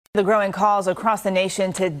The growing calls across the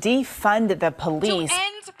nation to defund the police. To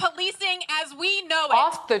end policing as we know it.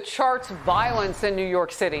 Off the charts violence in New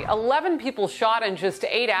York City. 11 people shot in just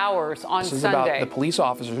 8 hours on This is Sunday. about the police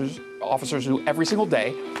officers who every single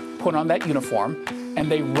day put on that uniform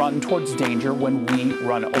and they run towards danger when we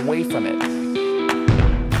run away from it.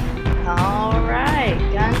 All right,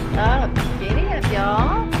 guns up. Giddy up,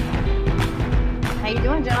 y'all. How you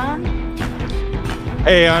doing, John?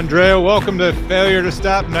 Hey, Andrea, welcome to Failure to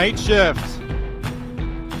Stop Night Shift.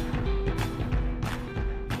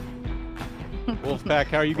 Wolfpack,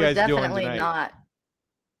 how are you guys doing tonight? Not.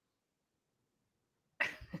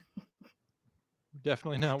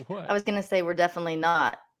 Definitely not what? I was going to say we're definitely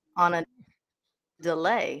not on a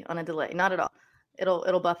delay. Not at all.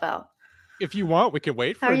 It'll buff out. If you want, we can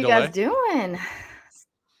wait for How a are you delay. guys doing?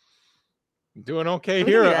 Doing okay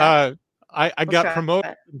here. I got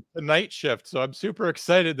promoted to night shift, so I'm super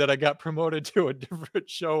excited that I got promoted to a different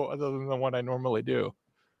show other than the one I normally do.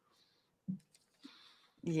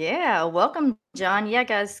 Yeah, welcome, John. Yeah,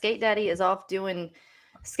 guys, Skate Daddy is off doing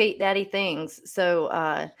Skate Daddy things.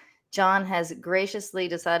 So John has graciously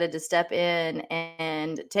decided to step in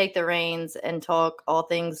and take the reins and talk all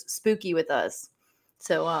things spooky with us.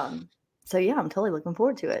 So yeah, I'm totally looking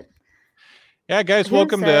forward to it. Yeah, guys,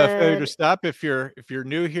 welcome to Failure to Stop. If you're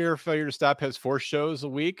new here, Failure to Stop has 4 shows a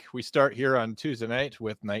week. We start here on Tuesday night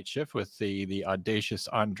with Night Shift with the audacious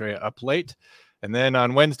Andrea up late. And then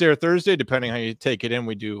on Wednesday or Thursday, depending how you take it in,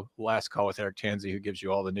 we do Last Call with Eric Tansey, who gives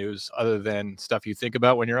you all the news other than stuff you think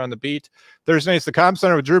about when you're on the beat. Thursday night's the Comm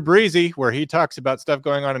Center with Drew Breezy, where he talks about stuff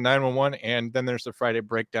going on in 911. And then there's the Friday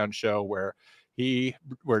Breakdown show where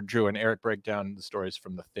Drew and Eric break down the stories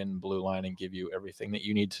from the thin blue line and give you everything that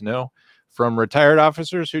you need to know from retired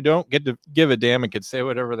officers who don't get to give a damn and can say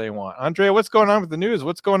whatever they want. Andrea, what's going on with the news?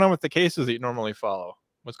 What's going on with the cases that you normally follow?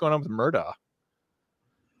 What's going on with Murdaugh?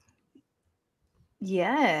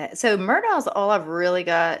 Yeah, so Murdaugh's all I've really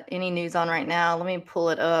got any news on right now. Let me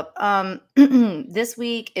pull it up. This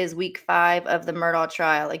week is week 5 of the Murdaugh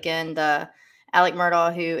trial. Again, the Alec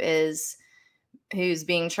Murdaugh, who's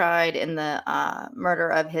being tried in the murder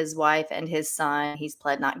of his wife and his son. He's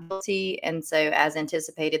pled not guilty. And so as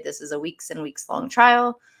anticipated, this is a weeks and weeks long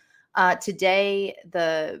trial. Today,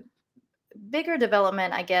 the bigger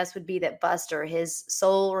development, I guess, would be that Buster, his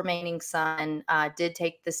sole remaining son, did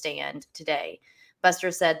take the stand today.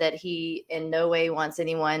 Buster said that he in no way wants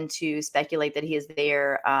anyone to speculate that he is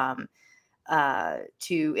there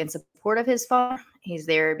in support of his father. He's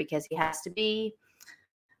there because he has to be.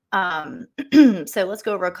 So let's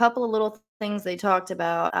go over a couple of little things they talked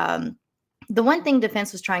about. The one thing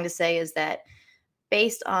defense was trying to say is that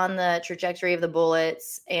based on the trajectory of the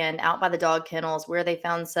bullets and out by the dog kennels where they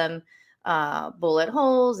found some bullet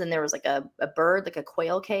holes, and there was like a bird, like a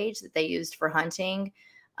quail cage that they used for hunting,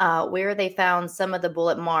 where they found some of the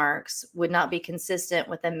bullet marks would not be consistent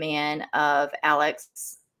with a man of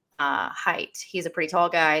Alec's height. He's a pretty tall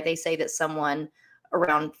guy. They say that someone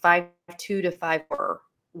around 5'2" to 5'4"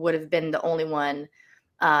 would have been the only one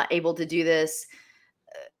able to do this.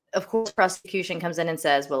 Of course, prosecution comes in and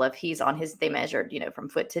says, well, if he's on they measured, from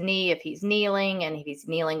foot to knee, if he's kneeling, and if he's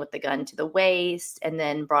kneeling with the gun to the waist, and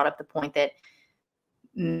then brought up the point that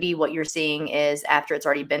maybe what you're seeing is after it's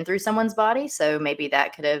already been through someone's body. So maybe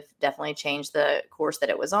that could have definitely changed the course that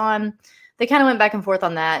it was on. They kind of went back and forth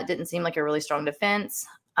on that. It didn't seem like a really strong defense.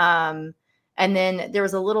 And then there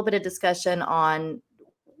was a little bit of discussion on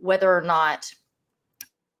whether or not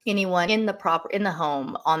anyone in the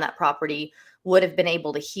home on that property would have been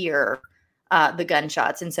able to hear the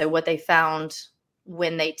gunshots. And so what they found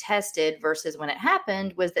when they tested versus when it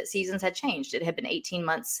happened was that seasons had changed. It had been 18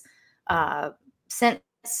 months since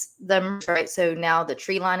the murder, right? So now the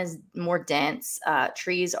tree line is more dense.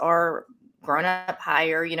 Trees are grown up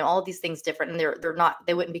higher, all of these things different. And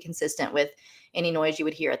they wouldn't be consistent with any noise you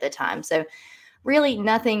would hear at the time. So really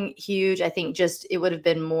nothing huge. I think just it would have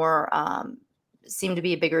been more seemed to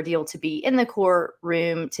be a bigger deal to be in the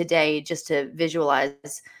courtroom today just to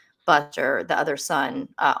visualize Buster, the other son,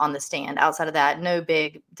 on the stand. Outside of that, no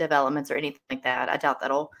big developments or anything like that. I doubt I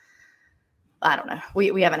don't know.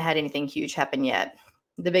 We haven't had anything huge happen yet.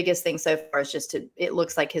 The biggest thing so far is it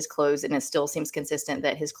looks like his clothes, and it still seems consistent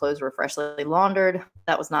that his clothes were freshly laundered.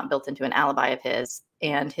 That was not built into an alibi of his,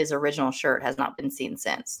 and his original shirt has not been seen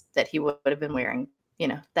since that he would have been wearing,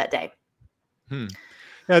 that day.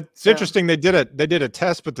 Yeah, it's interesting. They did a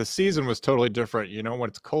test, but the season was totally different. When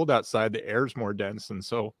it's cold outside, the air's more dense, and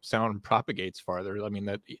so sound propagates farther. I mean,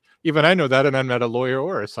 that even I know that, and I'm not a lawyer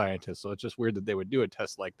or a scientist, so it's just weird that they would do a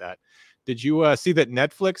test like that. Did you see that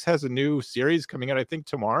Netflix has a new series coming out, I think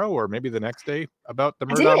tomorrow or maybe the next day, about the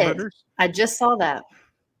Murdaugh murders? I just saw that.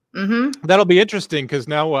 That'll be interesting because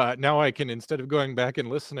now I can, instead of going back and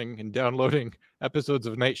listening and downloading episodes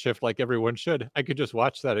of Night Shift like everyone should, I could just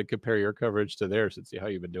watch that and compare your coverage to theirs and see how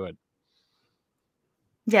you've been doing.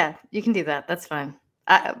 Yeah, you can do that. That's fine.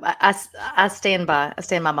 I stand by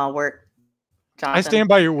my work, Jonathan. I stand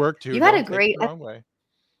by your work too. You had Don't a take it great. the wrong way.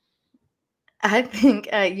 I think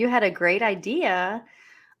you had a great idea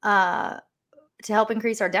to help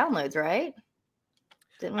increase our downloads, right?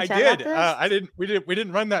 Didn't we I chat did. about this? We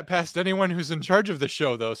didn't run that past anyone who's in charge of the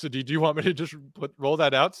show, though. So do you want me to just roll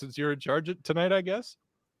that out since you're in charge tonight? I guess.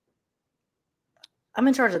 I'm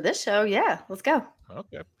in charge of this show. Yeah, let's go.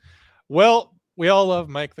 Okay. Well, we all love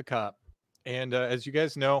Mike the Cop, and as you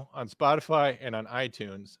guys know, on Spotify and on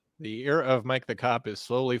iTunes, the era of Mike the Cop is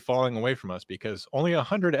slowly falling away from us because only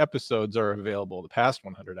 100 episodes are available, the past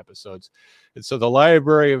 100 episodes. And so the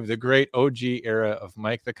library of the great OG era of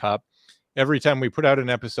Mike the Cop, every time we put out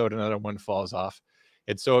an episode, another one falls off.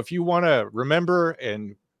 And so if you want to remember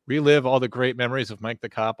and relive all the great memories of Mike the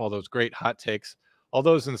Cop, all those great hot takes, all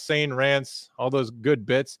those insane rants, all those good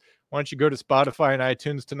bits, why don't you go to Spotify and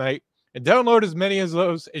iTunes tonight and download as many of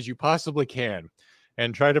those as you possibly can.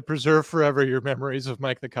 And try to preserve forever your memories of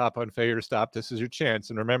Mike the Cop on Failure to Stop. This is your chance.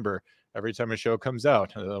 And remember, every time a show comes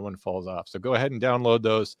out, another one falls off. So go ahead and download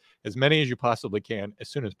those, as many as you possibly can, as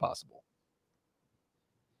soon as possible.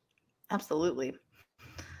 Absolutely.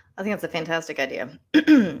 I think that's a fantastic idea.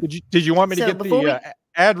 Did you want me to get the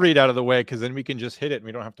ad read out of the way? Because then we can just hit it and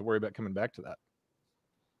we don't have to worry about coming back to that.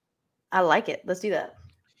 I like it. Let's do that.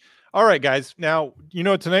 All right, guys. Now,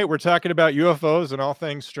 tonight we're talking about UFOs and all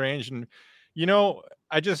things strange. And you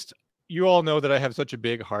all know that I have such a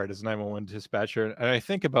big heart as 911 dispatcher, and I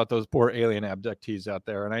think about those poor alien abductees out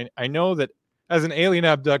there. And I know that as an alien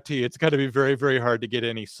abductee, it's got to be very, very hard to get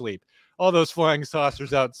any sleep. All those flying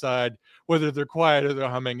saucers outside, whether they're quiet or they're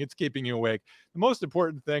humming, it's keeping you awake. The most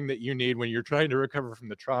important thing that you need when you're trying to recover from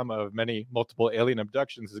the trauma of multiple alien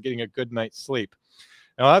abductions is getting a good night's sleep.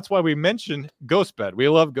 Now, that's why we mentioned GhostBed. We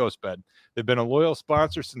love GhostBed. They've been a loyal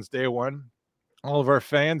sponsor since day one. All of our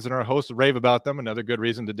fans and our hosts rave about them. Another good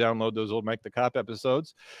reason to download those old Mike the Cop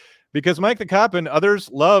episodes, because Mike the Cop and others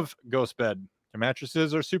love GhostBed. Their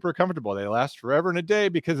mattresses are super comfortable. They last forever and a day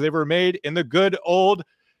because they were made in the good old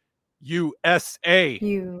USA.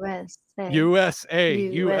 USA.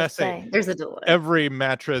 There's a delay. Every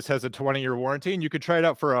mattress has a 20-year warranty, and you could try it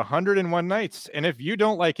out for 101 nights. And if you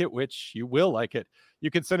don't like it, which you will like it, you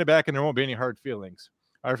can send it back and there won't be any hard feelings.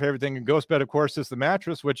 Our favorite thing in GhostBed, of course, is the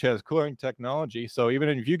mattress, which has cooling technology. So even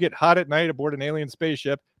if you get hot at night aboard an alien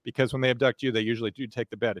spaceship, because when they abduct you, they usually do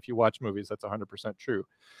take the bed. If you watch movies, that's 100% true.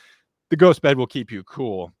 The GhostBed will keep you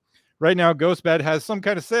cool. Right now, GhostBed has some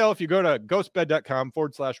kind of sale. If you go to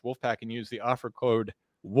ghostbed.com/Wolfpack and use the offer code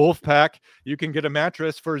Wolfpack, you can get a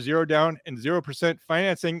mattress for $0 down and 0%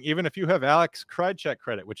 financing, even if you have Alex Krycek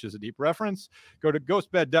credit, which is a deep reference. Go to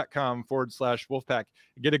ghostbed.com/Wolfpack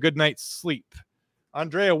and get a good night's sleep.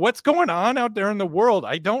 Andrea, what's going on out there in the world?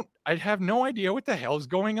 I have no idea what the hell is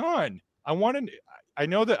going on. I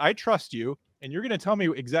know that I trust you, and you're going to tell me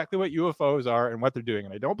exactly what UFOs are and what they're doing.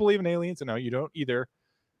 And I don't believe in aliens, and no, you don't either.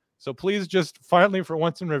 So please just finally, for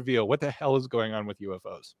once, and reveal what the hell is going on with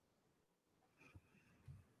UFOs.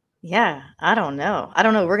 Yeah, I don't know.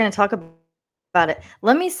 We're going to talk about it.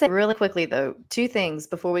 Let me say really quickly, though, 2 things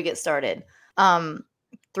before we get started.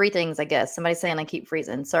 3 things, I guess. Somebody's saying I keep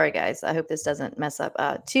freezing. Sorry, guys. I hope this doesn't mess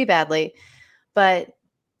up too badly. But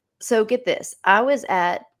so get this. I was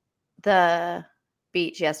at the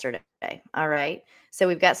beach yesterday. All right. So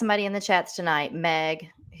we've got somebody in the chats tonight, Meg,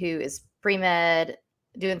 who is pre-med,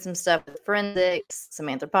 doing some stuff with forensics, some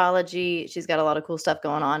anthropology. She's got a lot of cool stuff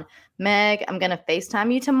going on. Meg, I'm going to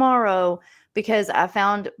FaceTime you tomorrow because I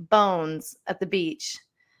found bones at the beach,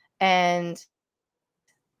 and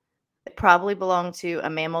it probably belong to a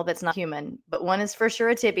mammal that's not human, but one is for sure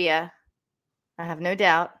a tibia. I have no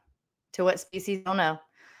doubt. To what species, I don't know.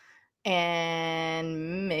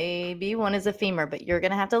 And maybe one is a femur, but you're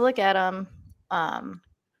going to have to look at them. Are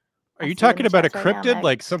you talking about a cryptid, now,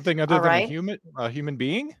 like something other than a human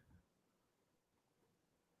being?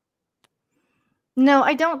 No,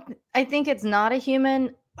 I don't. I think it's not a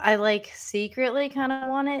human. I secretly kind of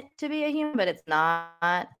want it to be a human, but it's not.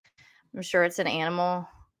 I'm sure it's an animal.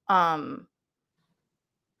 But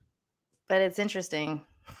it's interesting.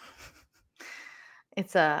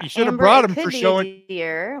 It's a. You should have brought him for showing.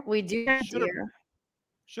 Deer. We do have deer.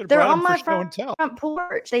 Should have They're brought on him my for show and tell. front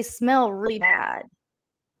porch. They smell really bad.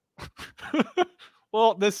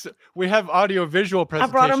 Well, we have audio visual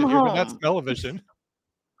presentation. I brought them home. But that's television.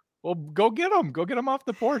 Well, go get them. Go get them off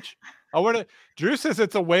the porch. Drew says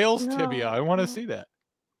it's a whale's tibia. I want to see that.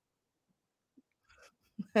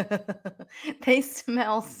 They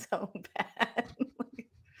smell so bad.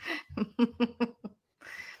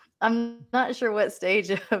 I'm not sure what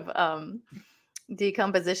stage of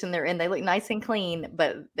decomposition they're in. They look nice and clean,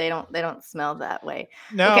 but they don't smell that way.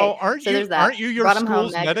 Now, Okay, aren't so you there's that. aren't you your Brought 'em home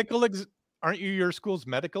school's next. aren't you your school's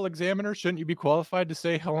medical examiner? Shouldn't you be qualified to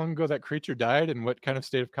say how long ago that creature died and what kind of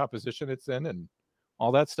state of composition it's in and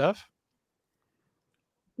all that stuff?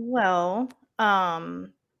 Well,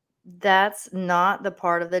 that's not the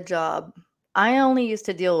part of the job. I only used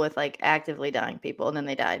to deal with like actively dying people and then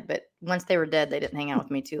they died. But once they were dead, they didn't hang out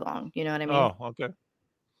with me too long. You know what I mean? Oh, okay.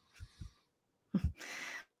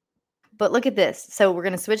 But look at this. So we're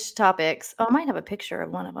going to switch topics. Oh, I might have a picture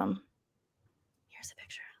of one of them. Here's a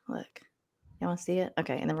picture. Look. You want to see it?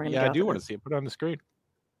 Okay. And then we're going to Yeah, I do want to see it. Put it on the screen.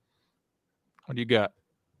 What do you got?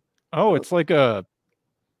 Oh, it's like a.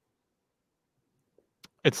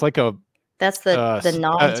 It's like a. That's the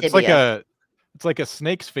non-tibia. It's like a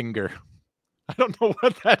snake's finger. I don't know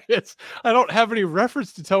what that is. I don't have any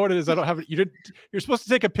reference to tell what it is. I don't have it. You're supposed to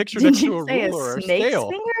take a picture Did next you to a say ruler or a snake's scale.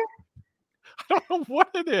 finger? I don't know what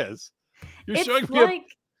it is. You're It's showing like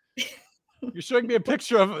you're showing me a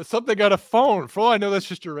picture of something on a phone. For all I know, that's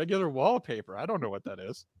just your regular wallpaper. I don't know what that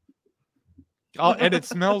is. And it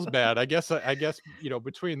smells bad. I guess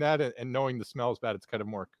between that and knowing the smell is bad, it's kind of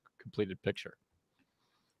more completed picture.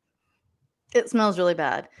 It smells really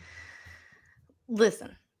bad.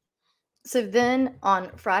 Listen. So then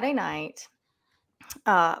on Friday night,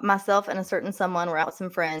 myself and a certain someone were out with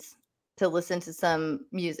some friends to listen to some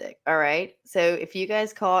music. All right. So if you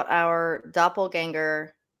guys caught our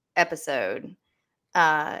doppelganger episode,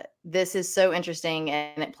 this is so interesting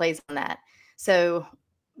and it plays on that. So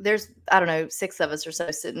there's, I don't know, 6 of us or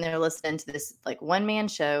so sitting there listening to this like one-man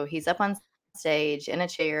show. He's up on stage in a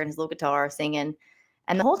chair and his little guitar singing.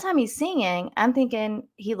 And the whole time he's singing, I'm thinking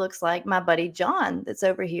he looks like my buddy John that's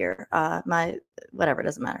over here. My whatever, it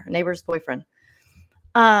doesn't matter. Neighbor's boyfriend.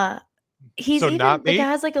 He's So even not the me?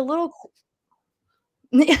 guy's like a little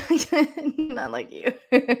not like you.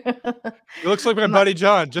 It looks like my buddy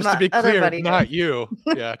John, just to be other clear, buddy not John. you.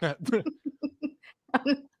 Yeah.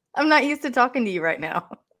 I'm not used to talking to you right now.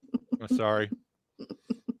 I'm sorry.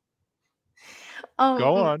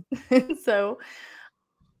 Go on. So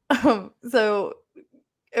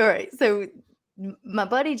all right. So my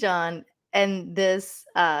buddy John and this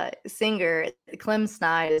singer, Clem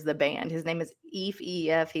Snide is the band. His name is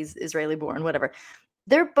EF. He's Israeli born, whatever.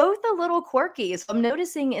 They're both a little quirky. So I'm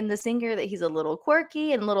noticing in the singer that he's a little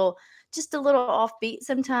quirky and just a little offbeat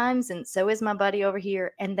sometimes. And so is my buddy over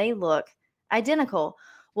here. And they look identical.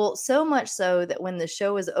 Well, so much so that when the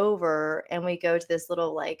show is over and we go to this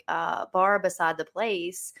little like bar beside the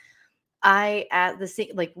place,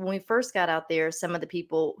 when we first got out there, some of the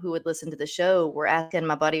people who would listen to the show were asking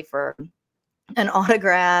my buddy for an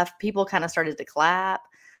autograph. People kind of started to clap.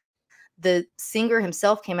 The singer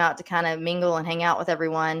himself came out to kind of mingle and hang out with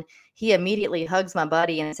everyone. He immediately hugs my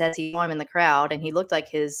buddy and says he saw him in the crowd and he looked like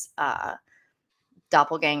his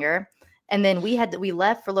doppelganger. And then we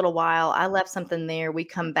left for a little while. I left something there. We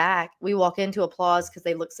come back. We walk into applause because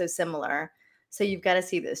they look so similar. So you've got to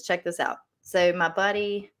see this. Check this out. So my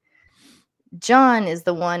buddy John is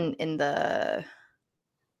the one in the,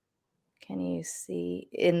 can you see,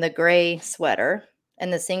 in the gray sweater,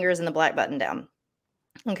 and the singer is in the black button down.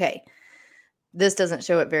 Okay. This doesn't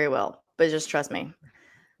show it very well, but just trust me.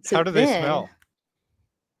 So how do they smell?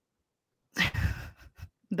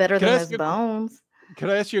 Better than those bones. Could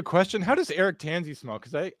I ask you a question? How does Eric Tansey smell?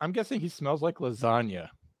 Because I'm guessing he smells like lasagna.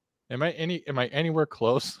 Am I anywhere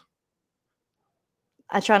close?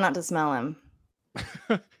 I try not to smell him.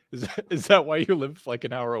 Is that why you live like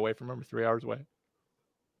an hour away from him or 3 hours away?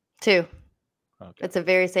 2. Okay. It's a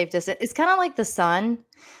very safe distance. It's kind of like the sun.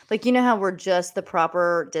 Like, you know how we're just the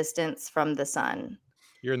proper distance from the sun.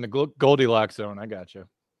 You're in the Goldilocks zone. I got you.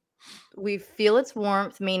 We feel its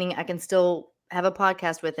warmth, meaning I can still have a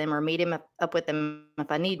podcast with him or meet him up with him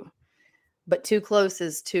if I need. But too close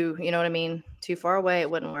is too, you know what I mean? Too far away, it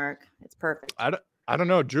wouldn't work. It's perfect. I don't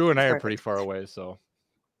know. Drew and I are pretty far away, so.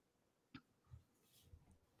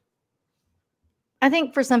 I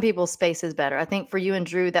think for some people, space is better. I think for you and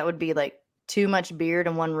Drew, that would be like too much beard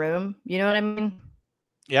in one room. You know what I mean?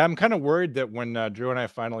 Yeah, I'm kind of worried that when Drew and I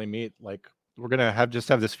finally meet, like we're gonna have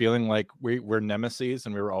this feeling like we're nemesis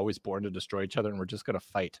and we were always born to destroy each other, and we're just gonna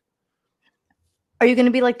fight. Are you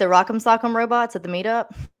gonna be like the Rock'em Sock'em robots at the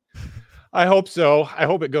meetup? I hope so. I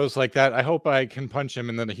hope it goes like that. I hope I can punch him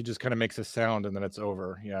and then he just kind of makes a sound and then it's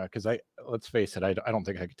over. Yeah, because let's face it, I don't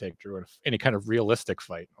think I could take Drew in any kind of realistic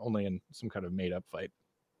fight, only in some kind of made up fight.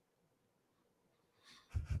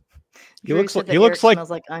 He looks like smells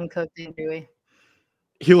like uncooked and gooey.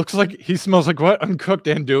 He looks like he smells like what? Uncooked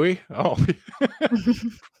andouille? Oh,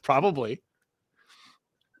 probably.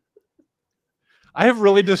 I have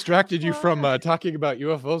really distracted you from talking about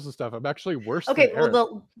UFOs and stuff. I'm actually worse. Okay, than Eric.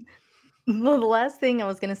 well, the last thing I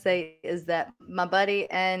was going to say is that my buddy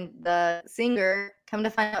and the singer, come to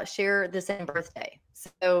find out, share the same birthday.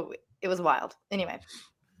 So it was wild. Anyway,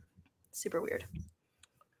 super weird.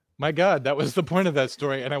 My God, that was the point of that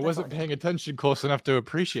story, and I wasn't paying attention close enough to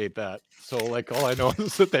appreciate that. So, like, all I know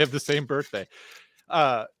is that they have the same birthday.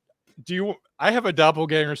 I have a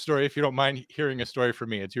doppelganger story. If you don't mind hearing a story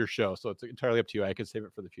from me, it's your show, so it's entirely up to you. I can save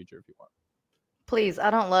it for the future if you want. Please,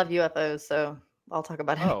 I don't love UFOs, so I'll talk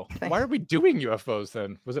about it. Oh, why are we doing UFOs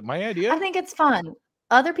then? Was it my idea? I think it's fun.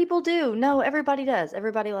 Other people do. No, everybody does.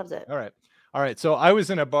 Everybody loves it. All right. So I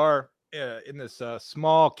was in a bar in this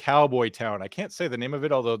small cowboy town. I can't say the name of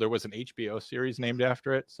it, although there was an HBO series named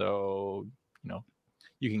after it. So,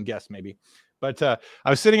 you can guess maybe. But I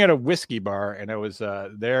was sitting at a whiskey bar, and I was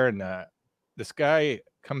there, and this guy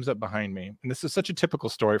comes up behind me. And this is such a typical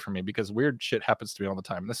story for me because weird shit happens to me all the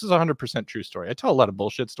time. This is a 100% true story. I tell a lot of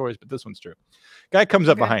bullshit stories, but this one's true. Guy comes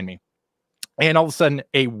up behind me, and all of a sudden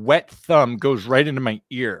a wet thumb goes right into my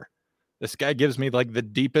ear. This guy gives me like the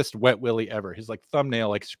deepest wet willy ever. His like thumbnail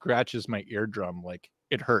like scratches my eardrum, like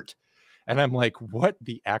it hurt. And I'm like, what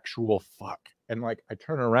the actual fuck? And like I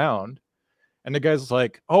turn around, and the guy's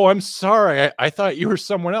like, oh, I'm sorry. I thought you were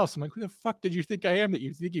someone else. I'm like, who the fuck did you think I am that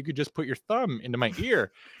you think you could just put your thumb into my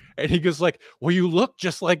ear? And he goes like, well, you look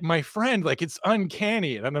just like my friend. Like, it's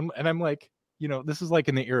uncanny. And I'm like, this is like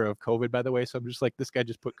in the era of COVID, by the way. So I'm just like, this guy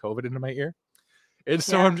just put COVID into my ear. And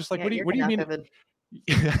so I'm just like, what do you mean? COVID.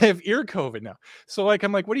 I have ear COVID now. So like,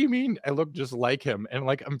 I'm like, what do you mean I look just like him? And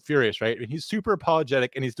like, I'm furious, right? And he's super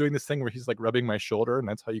apologetic, and he's doing this thing where he's like rubbing my shoulder, and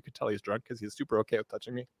that's how you could tell he's drunk, because he's super okay with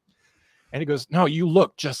touching me. And he goes, no, you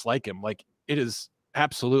look just like him. Like, it is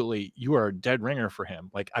absolutely, you are a dead ringer for him.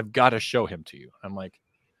 Like, I've got to show him to you. I'm like,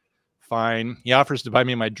 fine. He offers to buy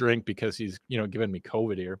me my drink because he's, giving me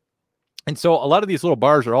COVID here. And so a lot of these little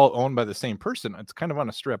bars are all owned by the same person. It's kind of on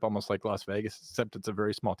a strip, almost like Las Vegas, except it's a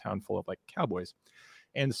very small town full of like cowboys.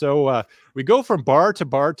 And so we go from bar to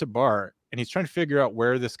bar to bar, and he's trying to figure out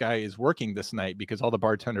where this guy is working this night, because all the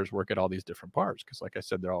bartenders work at all these different bars. Because like I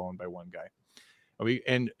said, they're all owned by one guy.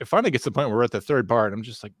 And it finally gets to the point where we're at the third bar, and I'm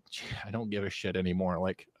just like, I don't give a shit anymore.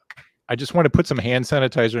 Like, I just want to put some hand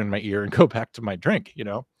sanitizer in my ear and go back to my drink,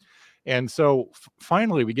 And so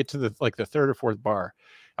finally we get to the third or fourth bar,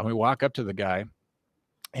 and we walk up to the guy,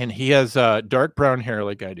 and he has dark brown hair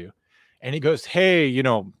like I do. And he goes, hey, I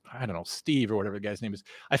don't know, Steve or whatever the guy's name is.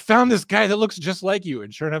 I found this guy that looks just like you.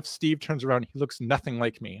 And sure enough, Steve turns around. He looks nothing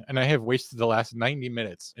like me. And I have wasted the last 90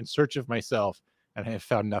 minutes in search of myself, and I have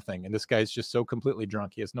found nothing. And this guy's just so completely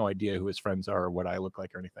drunk. He has no idea who his friends are or what I look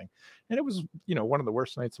like or anything. And it was, one of the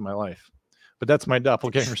worst nights of my life. But that's my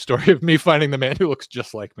doppelganger story of me finding the man who looks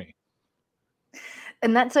just like me.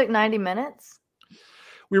 And that took 90 minutes?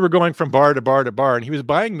 We were going from bar to bar to bar, and he was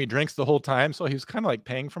buying me drinks the whole time. So he was kind of like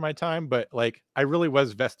paying for my time, but like I really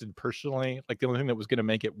was vested personally. Like the only thing that was going to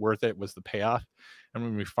make it worth it was the payoff. And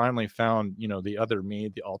when we finally found, the other me,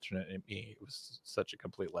 the alternate me, it was such a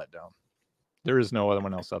complete letdown. There is no other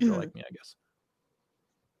one else out there like me, I guess.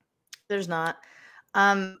 There's not.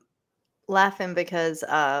 I'm laughing because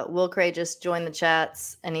Will Cray just joined the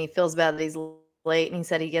chats, and he feels bad that he's late, and he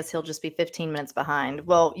said he guess he'll just be 15 minutes behind.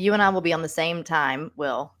 Well, you and I will be on the same time,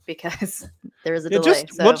 Will, because there is a delay.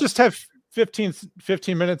 We'll just have 15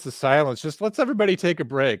 minutes of silence. Just let's everybody take a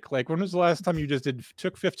break. Like, when was the last time you just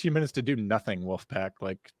took 15 minutes to do nothing, Wolfpack?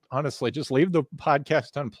 Like, honestly, just leave the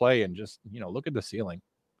podcast on play and just, look at the ceiling.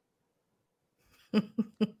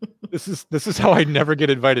 This is how I never get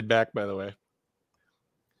invited back, by the way.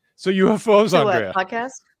 So UFOs, Andrea. What,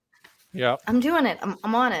 podcast? Yeah. I'm doing it.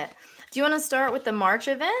 I'm on it. Do you want to start with the March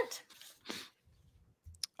event?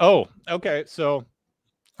 Oh, okay. So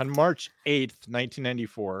on March 8th,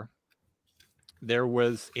 1994, there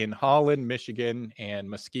was in Holland, Michigan, and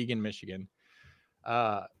Muskegon, Michigan,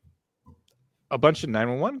 a bunch of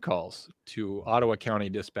 911 calls to Ottawa County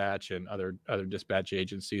Dispatch and other dispatch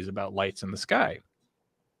agencies about lights in the sky.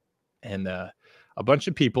 And a bunch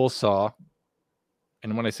of people saw,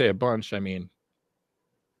 and when I say a bunch, I mean,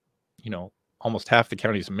 almost half the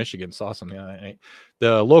counties in Michigan saw something.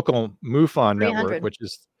 The local MUFON network, which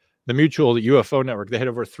is the Mutual UFO network, they had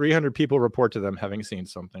over 300 people report to them having seen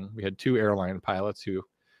something. We had 2 airline pilots who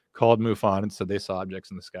called MUFON and said they saw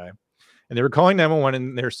objects in the sky. And they were calling 911,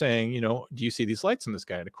 and they're saying, do you see these lights in the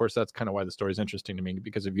sky? And of course, that's kind of why the story is interesting to me,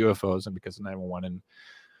 because of UFOs and because of 911. And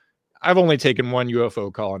I've only taken one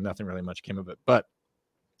UFO call, and nothing really much came of it. But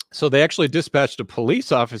So they actually dispatched a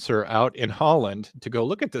police officer out in Holland to go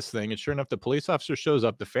look at this thing. And sure enough, the police officer shows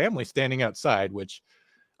up, the family standing outside, which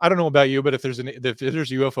I don't know about you, but if there's a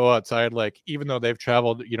UFO outside, like even though they've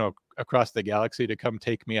traveled, across the galaxy to come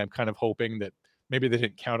take me, I'm kind of hoping that maybe they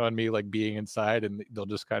didn't count on me like being inside and they'll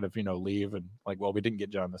just kind of, leave and like, well, we didn't get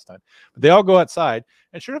John this time. But they all go outside,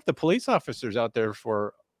 and sure enough, the police officer's out there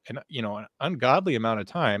for an ungodly amount of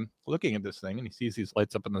time looking at this thing, and he sees these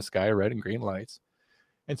lights up in the sky, red and green lights.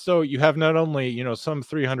 And so you have not only, some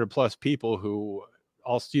 300 plus people who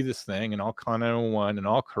all see this thing and all call 911 and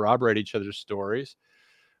all corroborate each other's stories,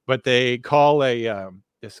 but they call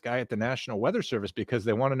this guy at the National Weather Service because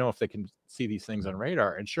they want to know if they can see these things on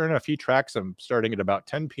radar. And sure enough, he tracks them starting at about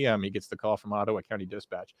 10 p.m. He gets the call from Ottawa County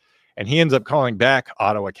Dispatch, and he ends up calling back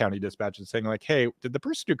Ottawa County Dispatch and saying like, hey, did the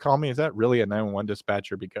person who called me, is that really a 911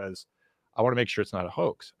 dispatcher? Because I want to make sure it's not a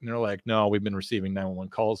hoax. And they're like, no, we've been receiving 911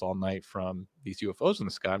 calls all night from these UFOs in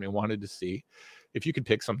the sky, and we wanted to see if you could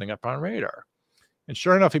pick something up on radar. And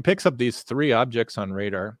sure enough, he picks up these 3 objects on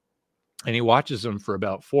radar, and he watches them for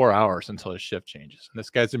about 4 hours until his shift changes. And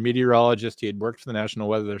this guy's a meteorologist. He had worked for the National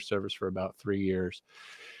Weather Service for about 3 years.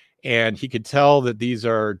 And he could tell that these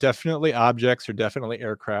are definitely objects or definitely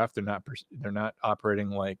aircraft. They're not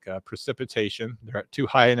operating like precipitation. They're too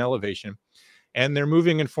high in elevation. And they're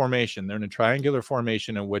moving in formation. They're in a triangular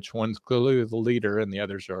formation in which one's clearly the leader and the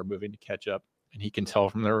others are moving to catch up. And he can tell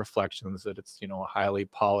from their reflections that it's, a highly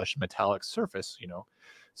polished metallic surface,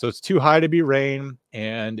 So it's too high to be rain,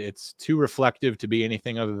 and it's too reflective to be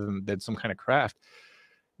anything other than some kind of craft.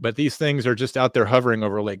 But these things are just out there hovering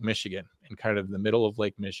over Lake Michigan, in kind of the middle of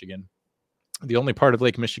Lake Michigan. The only part of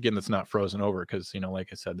Lake Michigan that's not frozen over because, like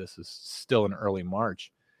I said, this is still in early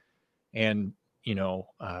March. And,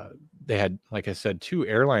 they had, like I said, 2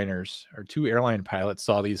 airline pilots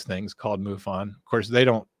saw these things called MUFON. Of course, they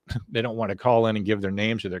don't want to call in and give their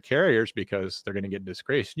names or their carriers because they're going to get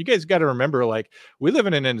disgraced. You guys got to remember, like, we live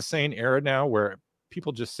in an insane era now where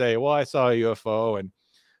people just say, well, I saw a UFO. And,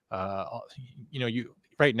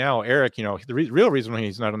 right now, Eric, the real reason why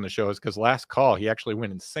he's not on the show is because last call, he actually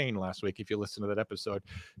went insane last week. If you listen to that episode,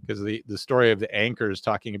 because the story of the anchors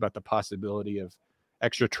talking about the possibility of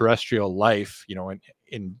extraterrestrial life,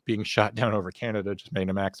 in being shot down over Canada just made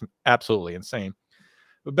him absolutely insane.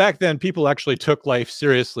 But back then, people actually took life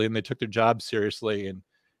seriously and they took their jobs seriously. And,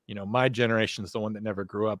 my generation is the one that never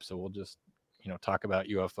grew up. So we'll just, talk about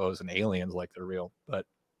UFOs and aliens like they're real. But,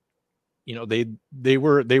 they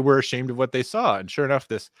were ashamed of what they saw. And sure enough,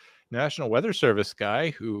 this National Weather Service guy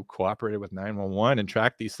who cooperated with 911 and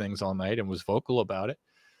tracked these things all night and was vocal about it,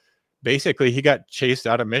 basically he got chased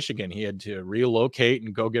out of Michigan. He had to relocate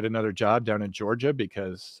and go get another job down in Georgia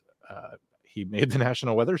because he made the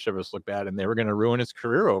National Weather Service look bad and they were going to ruin his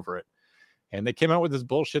career over it. And they came out with this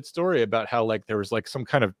bullshit story about how like there was like some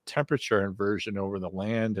kind of temperature inversion over the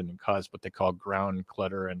land and it caused what they call ground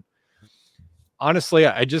clutter. And honestly,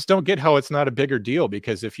 I just don't get how it's not a bigger deal,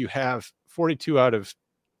 because if you have 42 out of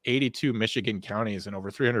 82 Michigan counties and over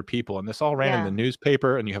 300 people, and this all ran in the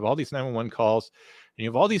newspaper, and you have all these 911 calls, and you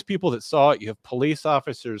have all these people that saw it, you have police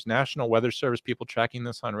officers, National Weather Service people tracking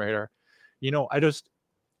this on radar. It was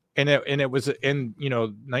in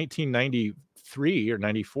 1993 or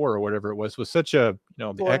 94 or whatever it was such a,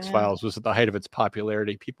 the X-Files was at the height of its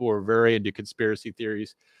popularity. People were very into conspiracy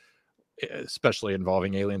theories, especially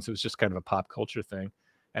involving aliens. It was just kind of a pop culture thing.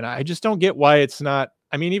 And I just don't get why it's not.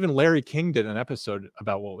 I mean, even Larry King did an episode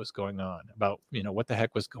about what was going on, about, what the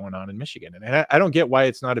heck was going on in Michigan. And I don't get why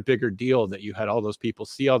it's not a bigger deal that you had all those people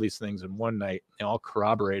see all these things in one night. They all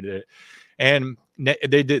corroborated it. And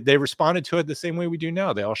they responded to it the same way we do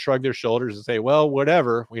now. They all shrug their shoulders and say, well,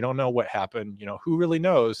 whatever, we don't know what happened. Who really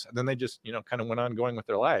knows? And then they just, kind of went on going with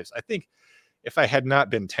their lives. I think if I had not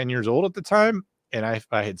been 10 years old at the time and I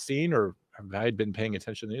had seen or if I had been paying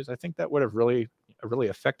attention to the news, I think that would have really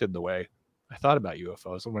affected the way I thought about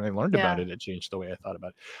UFOs. And when I learned about it, it changed the way I thought about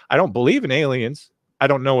it. I don't believe in aliens. I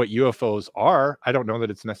don't know what UFOs are. I don't know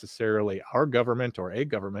that it's necessarily our government or a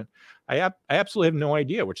government. I absolutely have no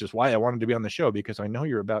idea, which is why I wanted to be on the show, because I know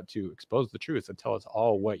you're about to expose the truth and tell us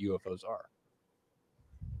all what UFOs are.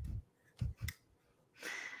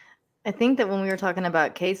 I think that when we were talking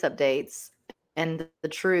about case updates and the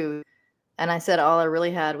truth, and I said all I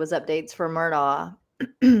really had was updates for Murdaugh,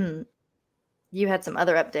 you had some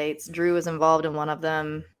other updates. Drew was involved in one of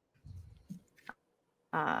them.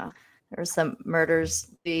 There were some murders,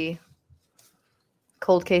 the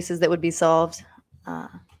cold cases that would be solved.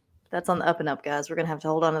 That's on the up and up, guys. We're going to have to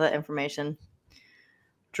hold on to that information.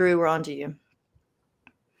 Drew, we're on to you.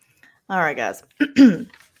 All right, guys. We're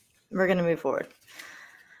going to move forward.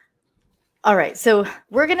 All right. So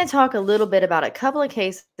we're going to talk a little bit about a couple of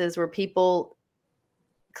cases where people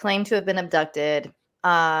claim to have been abducted.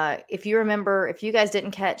 If you remember, if you guys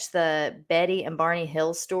didn't catch the Betty and Barney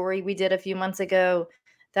Hill story we did a few months ago,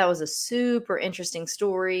 that was a super interesting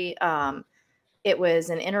story. It was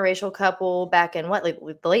an interracial couple back in like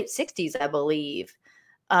the late 60s, I believe,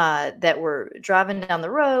 that were driving down the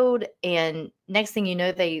road. And next thing you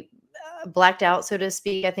know, they blacked out, so to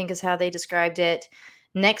speak, I think is how they described it.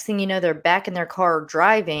 Next thing you know, they're back in their car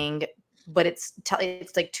driving, but it's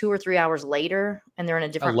like 2 or 3 hours later, and they're in a I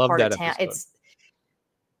different love part that of town. episode.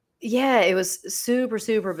 It was super,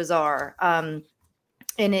 super bizarre. And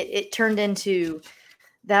it turned into,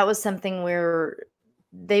 that was something where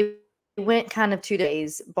they went kind of 2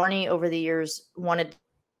 days. Barney over the years wanted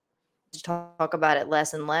to talk about it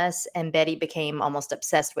less and less, and Betty became almost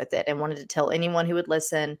obsessed with it and wanted to tell anyone who would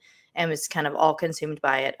listen, and was kind of all consumed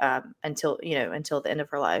by it until the end of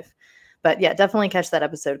her life. But yeah, definitely catch that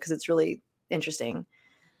episode because it's really interesting.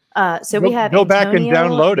 So we have go back and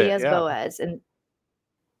Antonio download it. Diaz Yeah. Boaz, and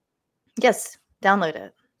yes, download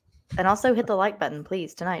it, and also hit the like button,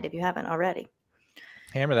 please, tonight if you haven't already.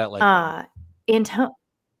 Hammer that like button.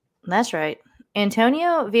 That's right.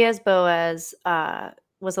 Antonio Diaz Boaz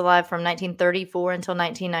was alive from 1934 until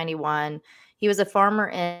 1991. He was a farmer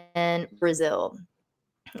in Brazil.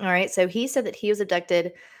 All right. So he said that he was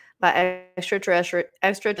abducted by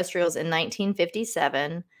extraterrestrials in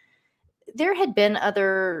 1957. There had been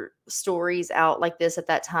other stories out like this at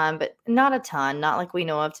that time, but not a ton, not like we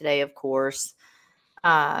know of today, of course.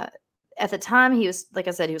 At the time, he was, like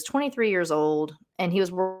I said, he was 23 years old, and he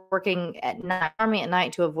was working at night, army at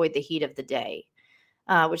night to avoid the heat of the day,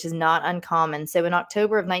 which is not uncommon. So in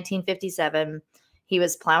October of 1957, he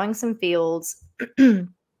was plowing some fields.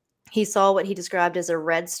 He saw what he described as a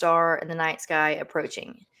red star in the night sky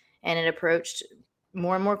approaching, and it approached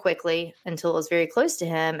more and more quickly until it was very close to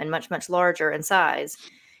him and much, much larger in size.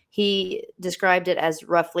 He described it as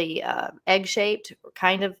roughly egg-shaped,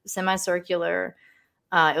 kind of semicircular.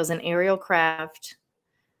 It was an aerial craft.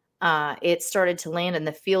 It started to land in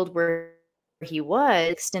the field where he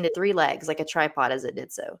was, extended 3 legs like a tripod as it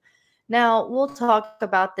did so. Now, we'll talk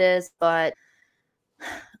about this, but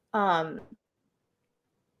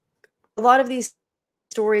a lot of these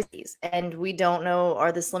stories, and we don't know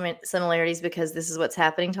are the similarities because this is what's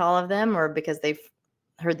happening to all of them, or because they've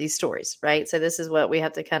heard these stories, right? So this is what we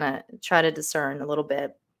have to kind of try to discern a little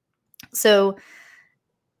bit. So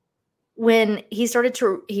when he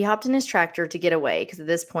hopped in his tractor to get away, because at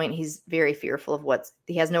this point he's very fearful of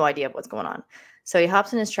he has no idea of what's going on. So he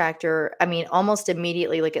hops in his tractor. I mean, almost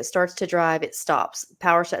immediately, like it starts to drive, it stops.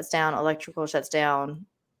 Power shuts down, electrical shuts down,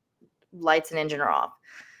 lights and engine are off.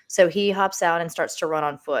 So he hops out and starts to run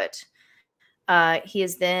on foot. He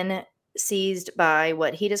is then seized by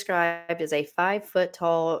what he described as a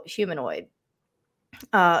 5-foot-tall humanoid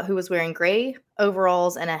who was wearing gray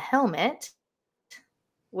overalls and a helmet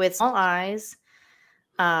with small eyes.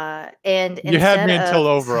 And you had me until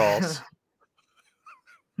overalls.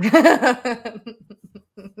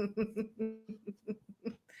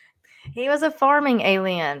 He was a farming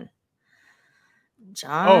alien.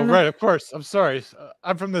 John. Oh, right. Of course. I'm sorry.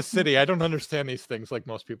 I'm from the city. I don't understand these things like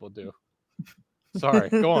most people do. Sorry.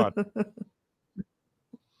 Go on.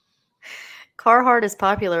 Carhartt is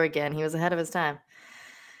popular again. He was ahead of his time.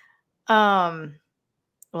 Well,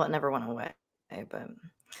 it never went away, but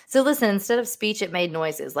so listen, instead of speech, it made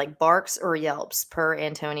noises like barks or yelps per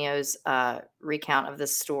Antonio's recount of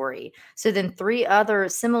this story. So then 3 other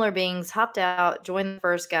similar beings hopped out, joined the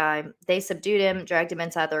first guy. They subdued him, dragged him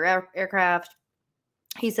inside their aircraft.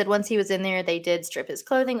 He said once he was in there, they did strip his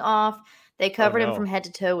clothing off. They covered him from head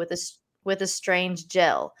to toe with a strange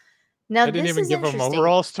gel. Now, they didn't even give him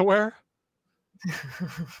overalls to wear? I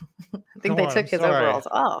think they took his overalls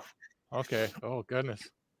off. Okay. Oh, goodness.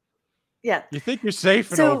 Yeah. You think you're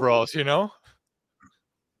safe in overalls, you know?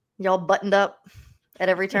 Y'all buttoned up at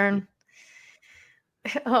every turn.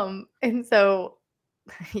 And so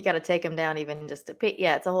you got to take him down even just to pee.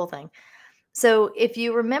 Yeah, it's a whole thing. So if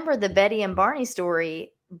you remember the Betty and Barney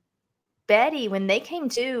story, Betty, when they came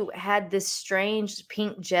to, had this strange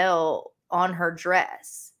pink gel on her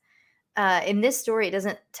dress. In this story, it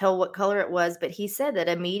doesn't tell what color it was, but he said that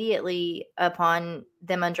immediately upon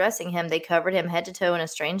them undressing him, they covered him head to toe in a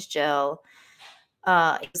strange gel.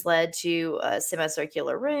 He was led to a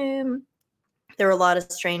semicircular room. There were a lot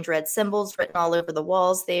of strange red symbols written all over the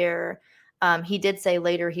walls there. He did say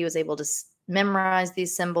later he was able to memorize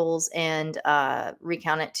these symbols and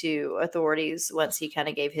recount it to authorities once he kind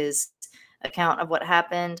of gave his account of what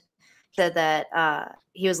happened. He said that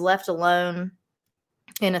he was left alone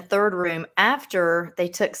in a third room after they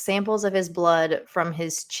took samples of his blood from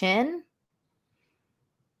his chin.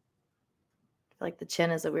 I feel like the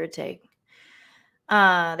chin is a weird take.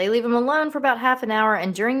 They leave him alone for about half an hour,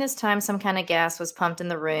 and during this time, some kind of gas was pumped in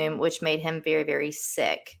the room, which made him very, very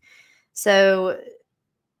sick. So,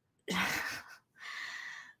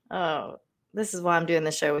 oh, this is why I'm doing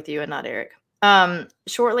the show with you and not Eric.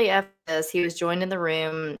 Shortly after this, he was joined in the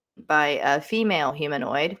room by a female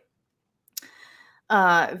humanoid,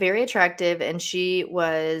 very attractive, and she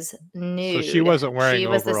was nude. So she wasn't wearing She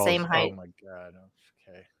overalls. was the same height. Oh my god.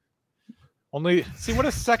 Okay. Only see what a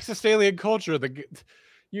sexist alien culture.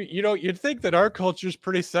 You know, you'd think that our culture is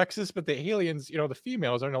pretty sexist, but the aliens, you know, the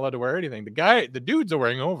females aren't allowed to wear anything. The dudes are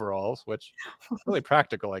wearing overalls, which is really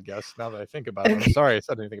practical, I guess. Now that I think about it, I'm sorry I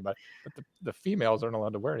said anything about it, but the females aren't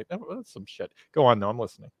allowed to wear anything. That's some shit. Go on, though. I'm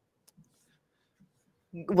listening.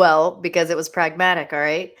 Well, because it was pragmatic, all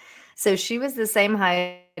right? So she was the same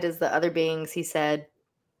height as the other beings, he said.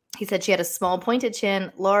 He said she had a small pointed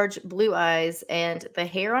chin, large blue eyes, and the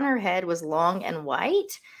hair on her head was long and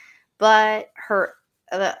white, but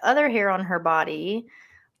the other hair on her body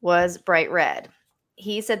was bright red.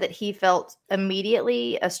 He said that he felt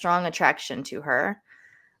immediately a strong attraction to her,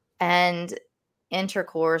 and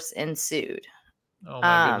intercourse ensued. Oh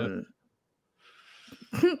my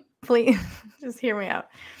goodness. Please just hear me out.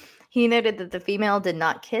 He noted that the female did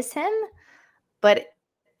not kiss him, but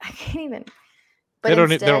I can't even. But They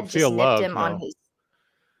don't instead feel just love, nipped him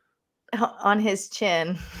on his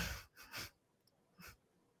chin.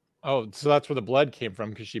 Oh, so that's where the blood came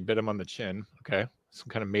from, because she bit him on the chin. Okay, some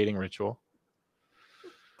kind of mating ritual.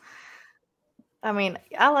 I mean,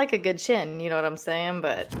 I like a good chin, you know what I'm saying?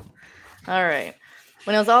 But all right.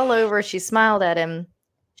 When it was all over, she smiled at him.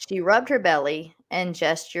 She rubbed her belly and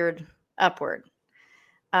gestured upward.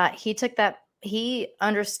 He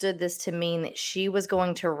understood this to mean that she was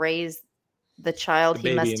going to raise the child The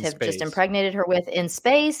he must baby in have just space. impregnated her with in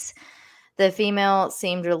space. The female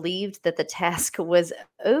seemed relieved that the task was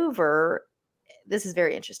over. This is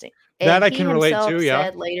very interesting. That And I he can relate himself to, yeah.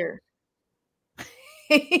 said later,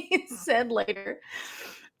 he said later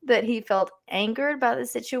that he felt angered by the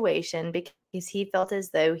situation because he felt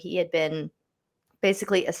as though he had been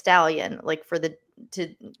basically a stallion, like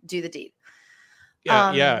to do the deed.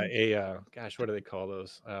 Yeah, gosh, what do they call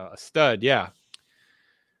those? A stud, yeah.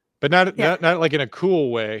 But not like in a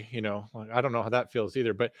cool way, you know. Like, I don't know how that feels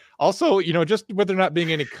either. But also, you know, just with there not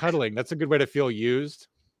being any cuddling, that's a good way to feel used.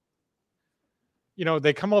 You know,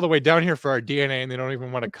 they come all the way down here for our DNA and they don't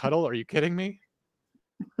even want to cuddle. Are you kidding me?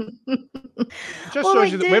 It just Well, shows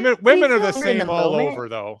like, you that did women he are the feel in the same all moment? over,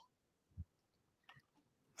 though.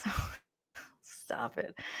 Stop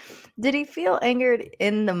it. Did he feel angered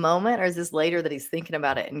in the moment, or is this later that he's thinking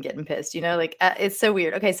about it and getting pissed? You know, like it's so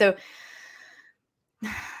weird. Okay, so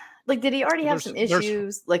like, did he already have some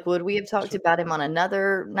issues? Like, would we have talked about him on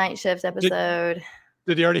another Night Shift episode?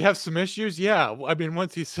 Did he already have some issues? Yeah. I mean,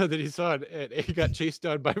 once he said that he saw it, he got chased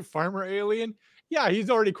down by a farmer alien. Yeah, he's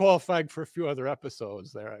already qualified for a few other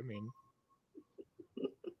episodes there. I mean,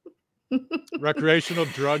 recreational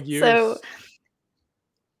drug use. So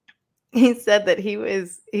he said he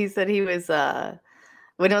was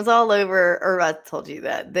when it was all over, or I told you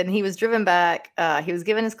that, then he was driven back. He was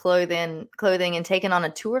given his clothing and taken on a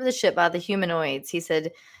tour of the ship by the humanoids. He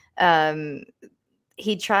said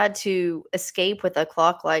he tried to escape with a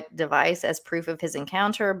clock-like device as proof of his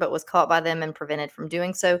encounter, but was caught by them and prevented from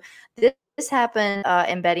doing so. This happened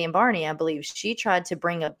in Betty and Barney, I believe. She tried to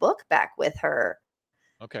bring a book back with her.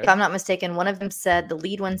 Okay. If I'm not mistaken, one of them said, the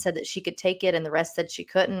lead one said that she could take it and the rest said she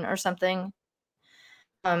couldn't, or something.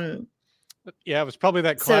 Yeah, it was probably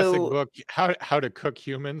that classic book, How to Cook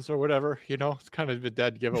Humans or whatever. You know, it's kind of a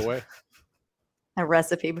dead giveaway. A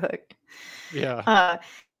recipe book. Yeah.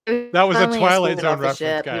 That was a Twilight Zone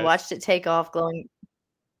reference, guys. We watched it take off glowing.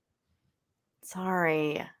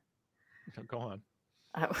 Sorry. Go on.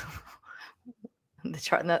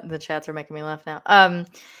 The chats are making me laugh now.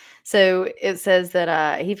 So it says that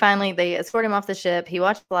they escort him off the ship. He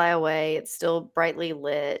watched fly away. It's still brightly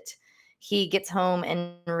lit. He gets home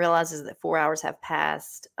and realizes that 4 hours have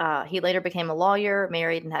passed. He later became a lawyer,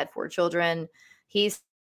 married, and had 4 children. He's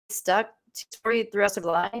stuck through the rest of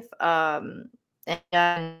his life. In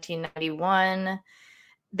 1991,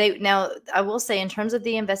 I will say, in terms of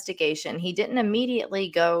the investigation, he didn't immediately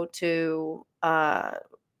go to the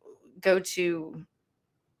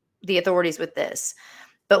authorities with this.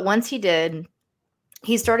 But once he did,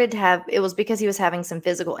 he started to have, it was because he was having some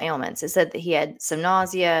physical ailments. It said that he had some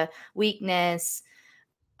nausea, weakness,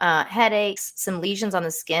 headaches, some lesions on the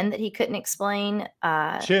skin that he couldn't explain.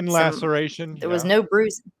 Chin laceration. There was no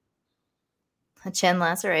bruise. a chin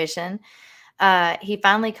laceration. He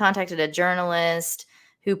finally contacted a journalist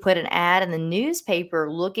who put an ad in the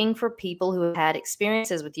newspaper looking for people who had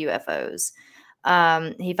experiences with UFOs.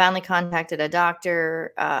 He finally contacted a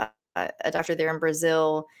doctor there in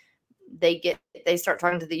Brazil. They start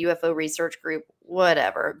talking to the UFO research group,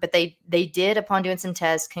 whatever. But they did, upon doing some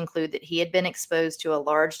tests, conclude that he had been exposed to a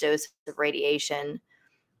large dose of radiation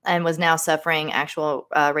and was now suffering actual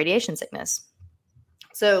radiation sickness.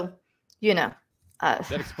 So, that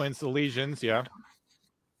explains the lesions. Yeah.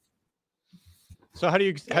 So how do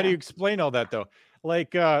you explain all that though?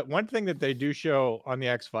 Like one thing that they do show on the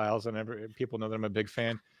X-Files, and people know that I'm a big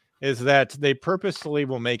fan, is that they purposely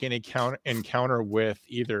will make any encounter with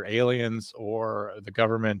either aliens or the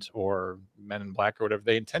government or Men in Black or whatever.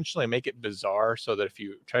 They intentionally make it bizarre so that if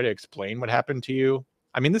you try to explain what happened to you,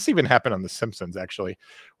 I mean, this even happened on The Simpsons actually,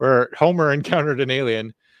 where Homer encountered an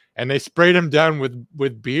alien and they sprayed him down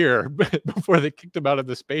with beer before they kicked him out of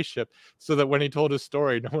the spaceship, so that when he told his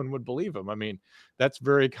story, no one would believe him. I mean, that's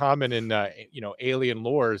very common in alien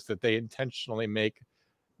lores, that they intentionally make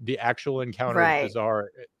the actual encounter as bizarre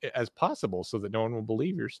as possible so that no one will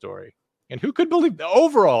believe your story. And who could believe the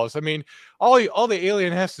overalls? I mean, all the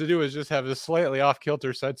alien has to do is just have a slightly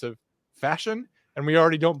off-kilter sense of fashion, and we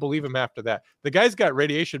already don't believe him after that. The guy's got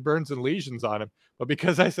radiation burns and lesions on him, but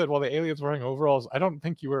because I said, well, the alien's wearing overalls, I don't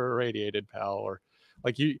think you were irradiated, pal. Or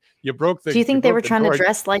like you broke the. Do you think they were trying to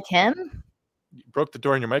dress like him? You broke the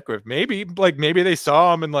door in your microwave. Maybe they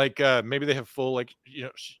saw him and maybe they have full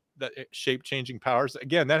that shape changing powers.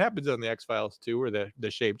 Again, that happens on the X-Files too, where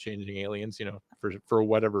the shape changing aliens, for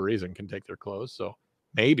whatever reason, can take their clothes. So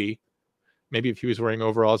maybe if he was wearing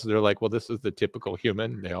overalls, they're like, well, this is the typical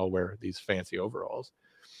human. They all wear these fancy overalls.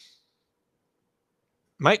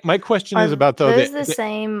 My question is about those the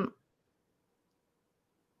same.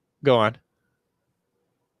 Go on.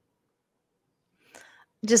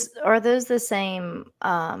 Just are those the same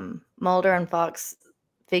Mulder and Fox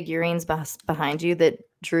figurines behind you that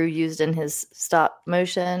Drew used in his stop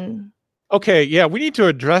motion? Okay, yeah, we need to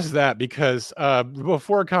address that because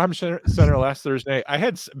before Com Center last Thursday, I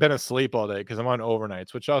had been asleep all day because I'm on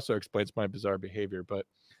overnights, which also explains my bizarre behavior. But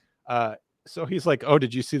so he's like, "Oh,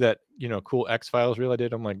 did you see that cool X-Files reel I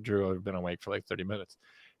did?" I'm like, "Drew, I've been awake for like 30 minutes."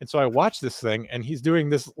 And so I watched this thing, and he's doing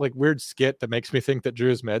this like weird skit that makes me think that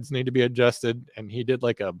Drew's meds need to be adjusted. And he did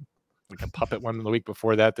like a puppet one the week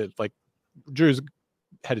before that like Drew's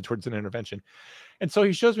headed towards an intervention. And so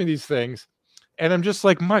he shows me these things, and I'm just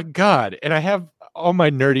like, my God. And I have all my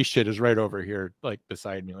nerdy shit is right over here, like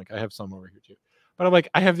beside me. Like I have some over here too. But I'm like,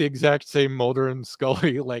 I have the exact same Mulder and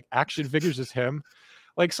Scully like action figures as him.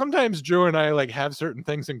 Like sometimes Drew and I like have certain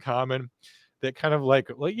things in common that kind of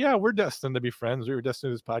like, yeah, we're destined to be friends. We were destined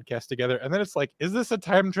to do this podcast together. And then it's like, is this a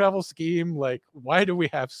time travel scheme? Like, why do we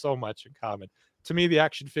have so much in common? To me, the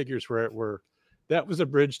action figures that was a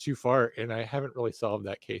bridge too far, and I haven't really solved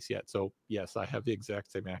that case yet. So yes, I have the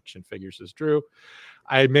exact same action figures as Drew.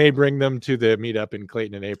 I may bring them to the meetup in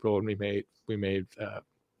Clayton in April, and we made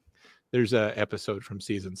there's a episode from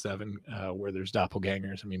season 7 where there's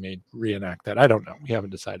doppelgangers, and we may reenact that. I don't know. We haven't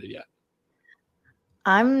decided yet.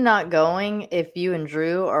 I'm not going if you and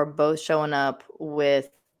Drew are both showing up with.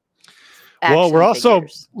 Well,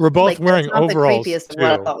 we're both wearing overalls too. What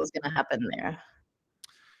I thought was going to happen there.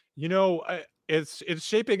 It's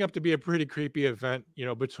shaping up to be a pretty creepy event,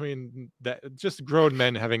 between that just grown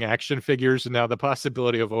men having action figures and now the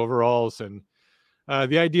possibility of overalls, and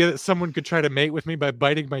the idea that someone could try to mate with me by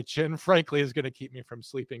biting my chin, frankly, is going to keep me from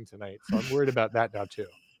sleeping tonight. So I'm worried about that now too.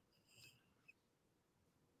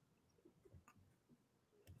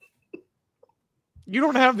 You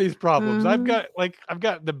don't have these problems. I've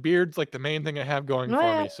got the beard's like the main thing I have going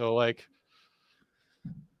for me. So like,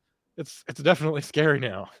 it's definitely scary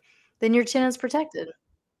now. Then your chin is protected.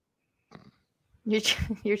 Your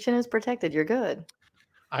chin is protected. You're good.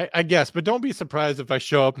 I guess, but don't be surprised if I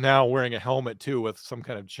show up now wearing a helmet too with some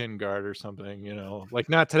kind of chin guard or something. Like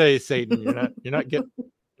not today, Satan. You're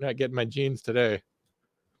not getting my jeans today.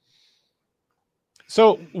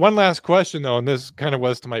 So one last question though, and this kind of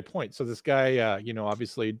was to my point. So this guy,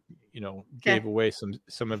 obviously, gave away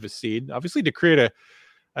some of his seed, obviously to create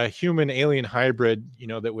a human alien hybrid,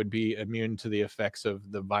 that would be immune to the effects of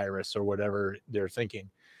the virus or whatever they're thinking.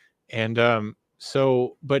 And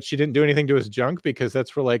but she didn't do anything to his junk, because that's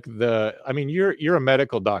for like you're a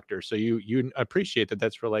medical doctor, so you appreciate that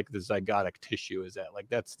that's for like the zygotic tissue is at. Like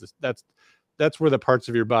that's where the parts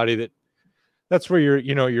of your body that's where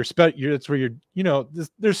that's where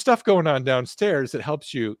there's stuff going on downstairs that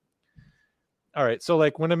helps you. All right. So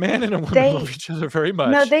like when a man and a woman love each other very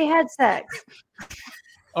much. No, they had sex.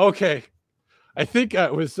 Okay. I think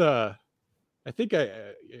it was I think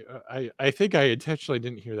I think I intentionally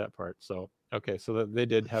didn't hear that part. So okay, so that they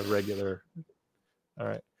did have regular. All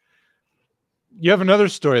right. You have another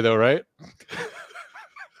story though, right?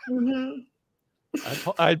 Mm-hmm.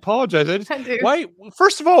 I apologize. I do. Why?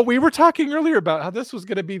 First of all, we were talking earlier about how this was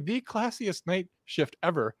going to be the classiest night shift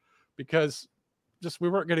ever, because just we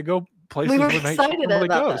weren't going to go places We were where night shift excited normally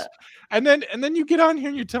about goes. that. And then you get on here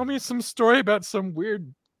and you tell me some story about some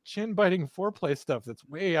weird chin biting foreplay stuff that's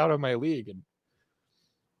way out of my league and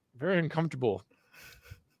very uncomfortable.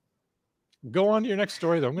 Go on to your next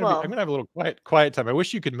story though. I'm gonna have a little quiet time. I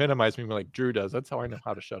wish you could minimize me like Drew does. That's how I know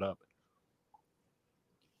how to shut up.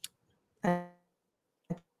 I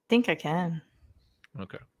think I can.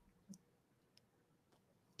 Okay.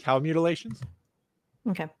 Cow mutilations?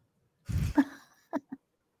 Okay.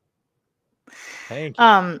 Thank you.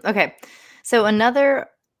 Okay. So another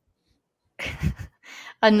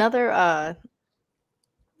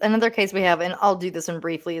case we have, and I'll do this one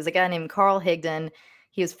briefly, is a guy named Carl Higdon.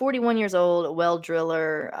 He was 41 years old, a well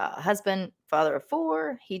driller, husband, father of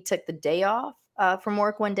 4. He took the day off from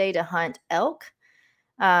work one day to hunt elk.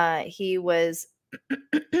 He was,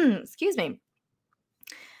 excuse me.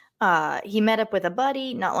 He met up with a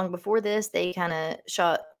buddy not long before this. They kind of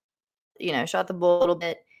shot the bull a little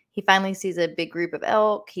bit. He finally sees a big group of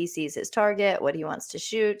elk. He sees his target, what he wants to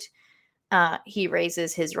shoot. He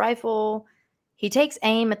raises his rifle. He takes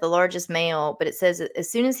aim at the largest male, but it says that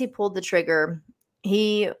as soon as he pulled the trigger,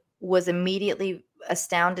 he was immediately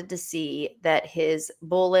astounded to see that his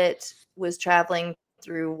bullet was traveling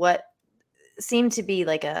through what seemed to be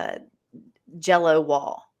like a jello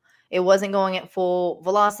wall. It wasn't going at full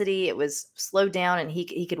velocity. It was slowed down, and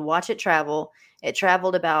he could watch it travel. It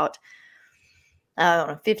traveled about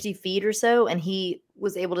 50 feet or so, and he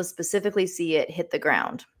was able to specifically see it hit the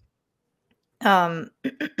ground.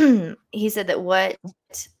 He said that it was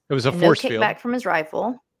a force kickback field from his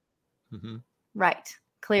rifle. Mm-hmm. Right.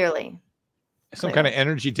 Clearly. Some kind of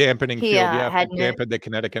energy dampening field. Had to dampen the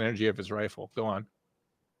kinetic energy of his rifle. Go on.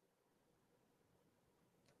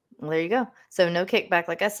 Well, there you go. So no kickback,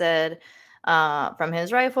 like I said, from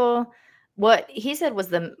his rifle. What he said was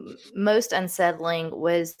the most unsettling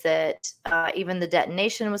was that even the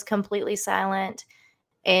detonation was completely silent,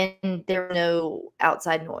 and there was no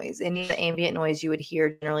outside noise, any of the ambient noise you would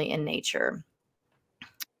hear generally in nature.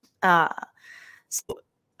 So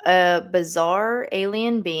a bizarre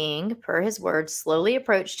alien being, per his words, slowly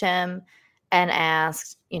approached him and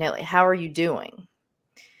asked, how are you doing?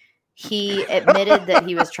 He admitted that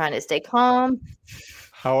he was trying to stay calm.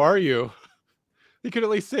 How are you? He could at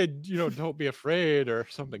least say, don't be afraid or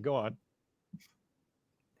something. Go on.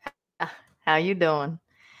 How you doing?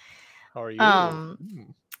 How are you?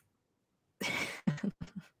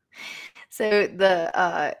 So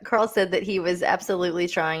the Carl said that he was absolutely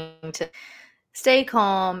trying to stay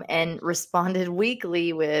calm and responded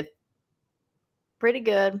weakly with pretty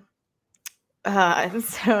good.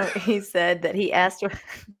 So he said that he asked.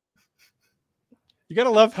 You gotta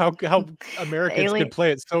love how Americans can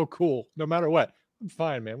play it so cool, no matter what. I'm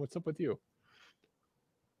fine, man. What's up with you?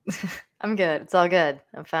 I'm good. It's all good.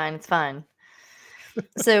 I'm fine. It's fine.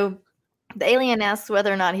 So the alien asks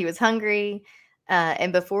whether or not he was hungry.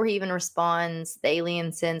 And before he even responds, the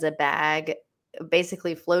alien sends a bag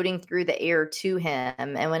basically floating through the air to him.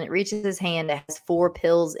 And when it reaches his hand, it has 4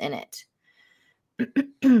 pills in it.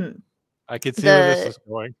 I could see where this is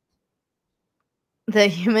going. The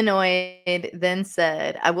humanoid then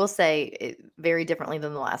said, I will say it very differently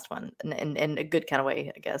than the last one, in a good kind of way,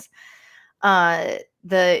 I guess.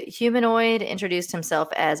 The humanoid introduced himself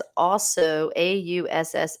as also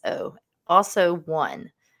AUSSO, also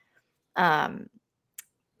 1.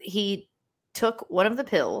 He took one of the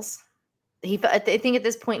pills. I think at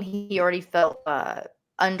this point he already felt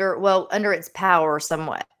under its power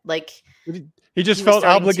somewhat. Like he just felt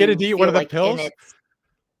obligated to eat one of the pills.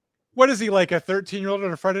 What is he, like a 13-year-old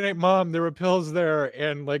on a Friday night? Mom, there were pills there,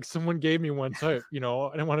 and like someone gave me one, so I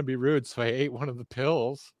didn't want to be rude, so I ate one of the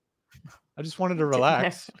pills. I just wanted to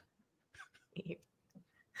relax. You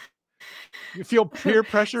feel peer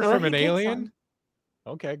pressure from an alien?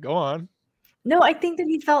 Okay, go on. No, I think that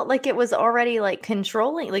he felt like it was already like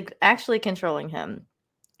actually controlling him.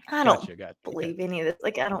 I don't believe any of this.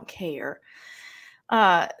 Like, I don't care.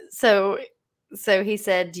 So he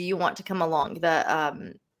said, "Do you want to come along?"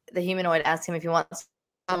 The humanoid asked him if he wants to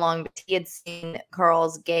come along, but he had seen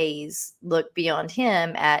Carl's gaze look beyond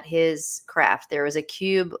him at his craft. There was a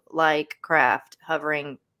cube-like craft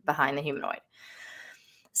hovering behind the humanoid.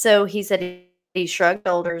 So he said he shrugged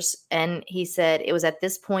shoulders, and he said it was at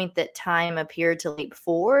this point that time appeared to leap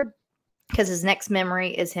forward, because his next memory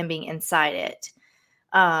is him being inside it.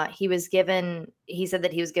 He said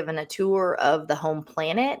that he was given a tour of the home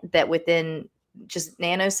planet, that within just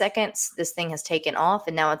nanoseconds, this thing has taken off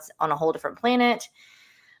and now it's on a whole different planet.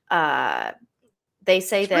 They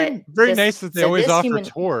say that very nice that they always offer human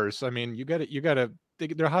tours. I mean, you got to their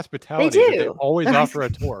They hospitality that they do. always They're offer a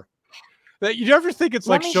tour. That you never think it's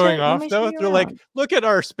like showing off though. They're like, look at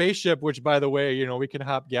our spaceship, which by the way, you know, we can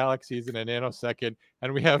hop galaxies in a nanosecond,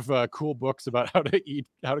 and we have cool books about how to eat,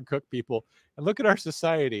 how to cook people, and look at our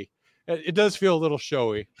society. It does feel a little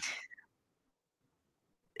showy.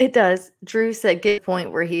 It does. Drew said, "Good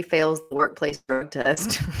point," where he fails the workplace drug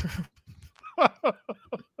test.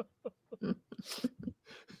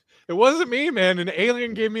 It wasn't me, man. An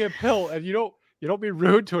alien gave me a pill, and you don't be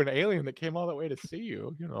rude to an alien that came all that way to see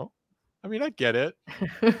you. You know, I mean, I get it.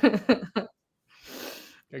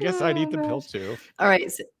 I guess I'd eat the pill too. All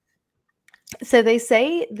right. So they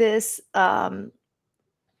say this.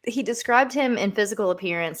 He described him in physical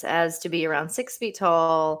appearance as to be around 6 feet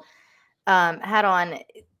tall. Had on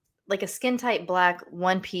like a skin tight black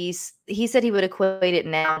one piece. He said he would equate it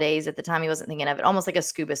nowadays, at the time he wasn't thinking of it, almost like a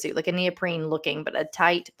scuba suit, like a neoprene looking, but a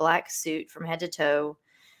tight black suit from head to toe.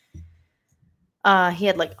 He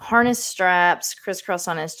had like harness straps crisscrossed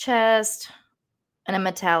on his chest and a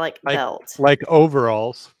metallic belt. Like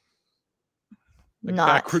overalls. Like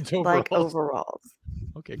Not backwards overalls. like overalls.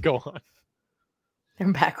 Okay, go on.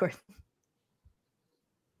 They're backwards.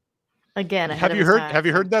 Again, have you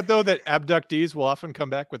heard that though, that abductees will often come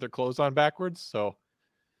back with their clothes on backwards? So,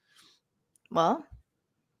 well,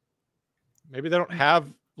 maybe they don't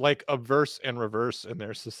have like a verse and reverse in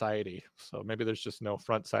their society. So maybe there's just no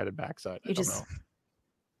front side and back side. I don't know.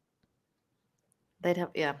 They'd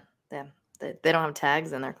have, yeah. They don't have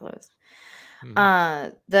tags in their clothes.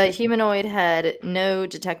 The humanoid had no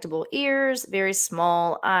detectable ears, very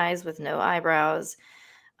small eyes with no eyebrows.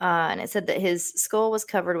 And it said that his skull was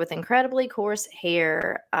covered with incredibly coarse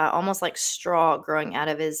hair, almost like straw growing out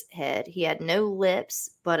of his head. He had no lips,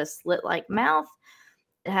 but a slit-like mouth.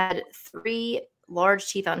 It had 3 large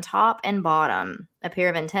teeth on top and bottom, a pair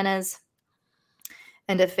of antennas,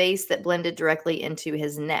 and a face that blended directly into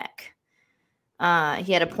his neck.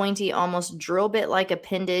 He had a pointy, almost drill bit-like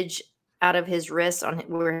appendage out of his wrist on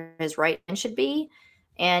where his right hand should be,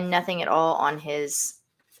 and nothing at all on his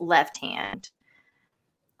left hand.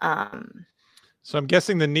 So I'm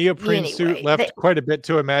guessing the neoprene suit left quite a bit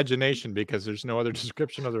to imagination, because there's no other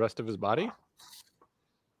description of the rest of his body.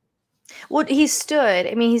 Well, he stood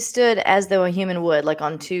as though a human would, like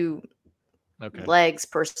on 2 legs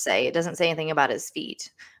per se. It doesn't say anything about his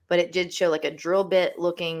feet, but it did show like a drill bit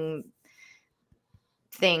looking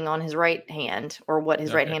thing on his right hand, or what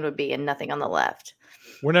his right hand would be, and nothing on the left.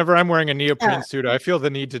 Whenever I'm wearing a neoprene suit, I feel the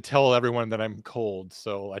need to tell everyone that I'm cold.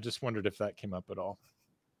 So I just wondered if that came up at all.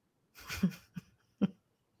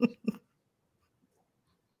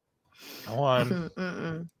 Go on.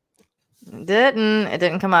 It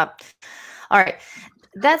didn't come up. All right.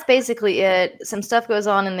 That's basically it. Some stuff goes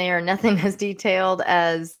on in there. Nothing as detailed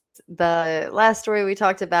as the last story we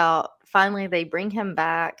talked about. Finally, they bring him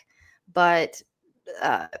back, but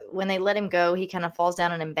when they let him go, he kind of falls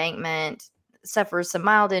down an embankment, suffers some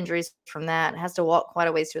mild injuries from that, has to walk quite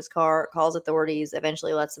a ways to his car, calls authorities,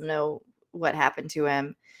 eventually lets them know what happened to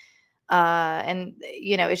him. And,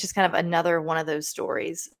 you know, it's just kind of another one of those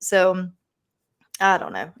stories. So I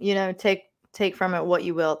don't know, you know, take from it what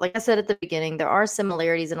you will. Like I said at the beginning, there are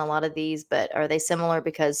similarities in a lot of these, but are they similar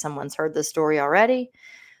because someone's heard the story already,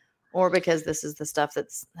 or because this is the stuff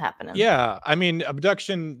that's happening? Yeah. I mean,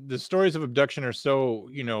 the stories of abduction are so,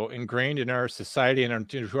 you know, ingrained in our society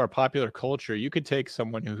and into our popular culture. You could take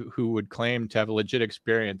someone who would claim to have a legit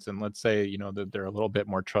experience, and let's say, you know, that they're a little bit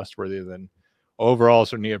more trustworthy than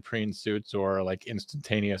overalls or neoprene suits or like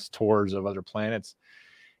instantaneous tours of other planets.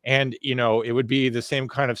 And, you know, it would be the same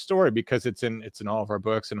kind of story, because it's in all of our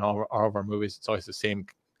books and all of our movies. It's always the same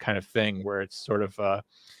kind of thing, where it's sort of a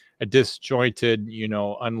disjointed, you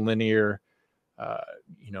know, unlinear,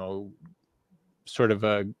 you know, sort of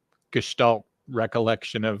a gestalt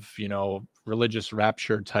recollection of, you know, religious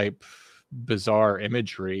rapture type bizarre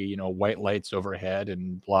imagery, you know, white lights overhead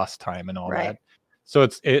and lost time and all that. So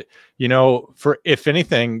it, you know, for, if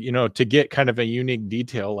anything, you know, to get kind of a unique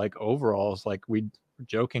detail like overalls, like we were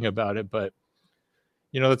joking about it, but,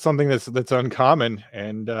 you know, that's something that's uncommon,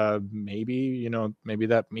 and maybe, you know, maybe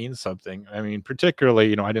that means something. I mean, particularly,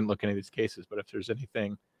 you know, I didn't look into these cases, but if there's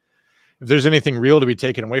anything real to be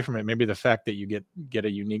taken away from it, maybe the fact that you get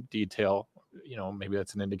a unique detail, you know, maybe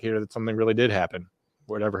that's an indicator that something really did happen,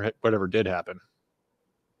 whatever did happen.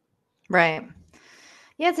 Right.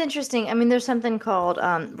 Yeah, it's interesting. I mean, there's something called,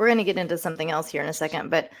 we're going to get into something else here in a second,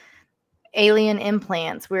 but alien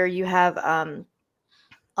implants, where you have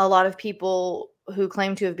a lot of people who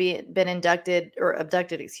claim to have been abducted,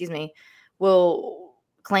 will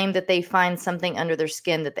claim that they find something under their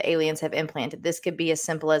skin that the aliens have implanted. This could be as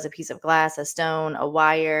simple as a piece of glass, a stone, a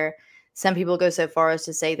wire. Some people go so far as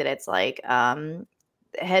to say that it's like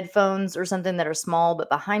headphones or something that are small but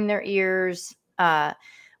behind their ears.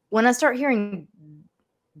 When I start hearing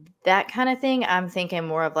that kind of thing, I'm thinking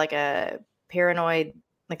more of like a paranoid,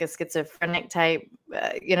 like a schizophrenic type,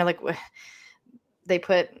 like they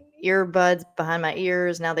put earbuds behind my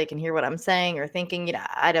ears. Now they can hear what I'm saying or thinking,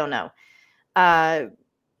 I don't know.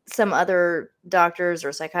 Some other doctors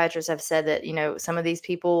or psychiatrists have said that, some of these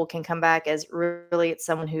people can come back as really it's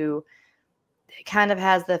someone who kind of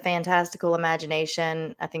has the fantastical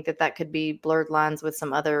imagination. I think that could be blurred lines with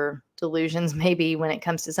some other delusions, maybe when it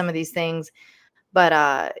comes to some of these things.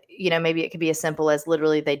 But, maybe it could be as simple as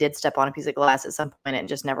literally they did step on a piece of glass at some point and it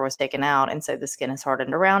just never was taken out. And so the skin has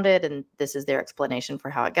hardened around it. And this is their explanation for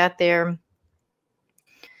how it got there.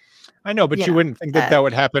 I know, but you wouldn't think that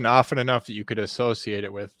would happen often enough that you could associate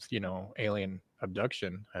it with, alien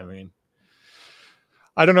abduction. I mean,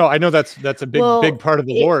 I don't know. I know that's a big part of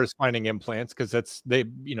the lore is finding implants, because that's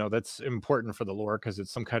important for the lore, because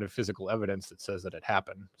it's some kind of physical evidence that says that it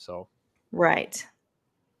happened. So right,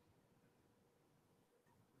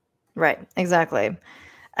 exactly.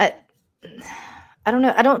 I don't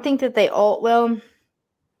know. I don't think that they all. Well,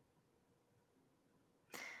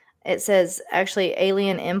 it says actually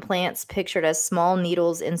alien implants pictured as small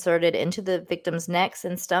needles inserted into the victims' necks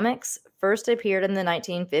and stomachs first appeared in the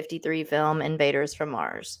 1953 film Invaders from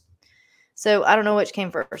Mars. So I don't know which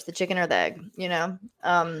came first, the chicken or the egg,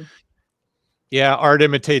 Yeah, art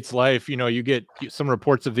imitates life. You get some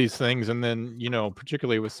reports of these things, and then,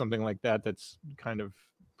 particularly with something like that, that's kind of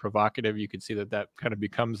provocative, you could see that kind of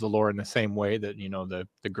becomes the lore in the same way that,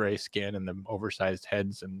 the gray skin and the oversized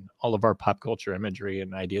heads and all of our pop culture imagery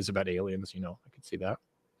and ideas about aliens, I could see that.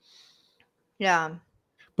 Yeah.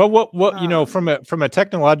 But what from a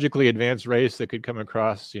technologically advanced race that could come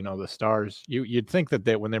across, the stars, you'd think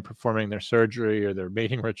that when they're performing their surgery or their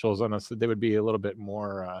mating rituals on us, that they would be a little bit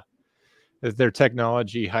more that their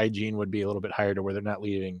technology hygiene would be a little bit higher, to where they're not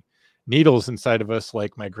leaving needles inside of us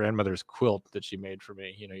like my grandmother's quilt that she made for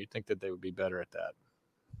me. You'd think that they would be better at that.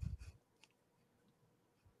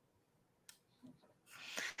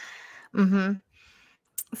 Mm-hmm.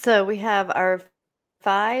 So we have our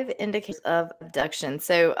 5 indicators of abduction.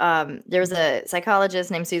 So there was a psychologist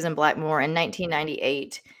named Susan Blackmore in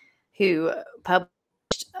 1998 who published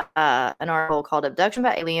an article called "Abduction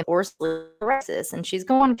by Alien or Sleep Paralysis," and she's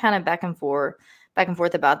going kind of back and forth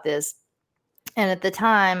about this. And at the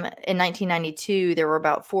time, in 1992, there were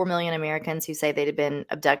about 4 million Americans who say they'd have been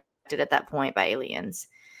abducted at that point by aliens.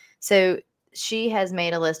 So she has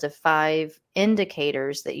made a list of 5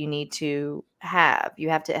 indicators that you need to have. You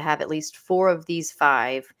have to have at least 4 of these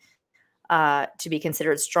 5 to be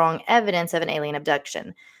considered strong evidence of an alien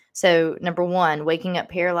abduction. So, number 1, waking up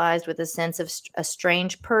paralyzed with a sense of a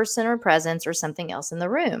strange person or presence or something else in the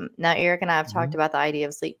room. Now, Eric and I have talked about the idea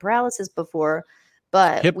of sleep paralysis before,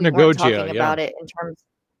 but we weren't talking about it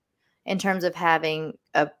in terms of having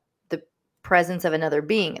the presence of another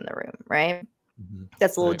being in the room, right? Mm-hmm.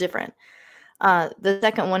 That's a little different. The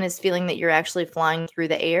second one is feeling that you're actually flying through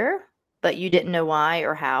the air, but you didn't know why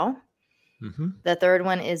or how. Mm-hmm. The third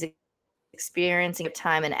one is experiencing a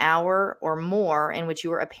time, an hour or more, in which you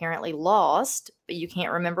were apparently lost, but you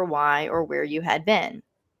can't remember why or where you had been.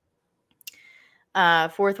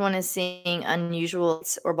 Fourth one is seeing unusual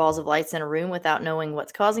or balls of lights in a room without knowing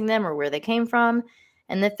what's causing them or where they came from.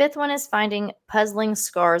 And the fifth one is finding puzzling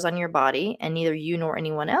scars on your body, and neither you nor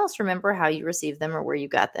anyone else remember how you received them or where you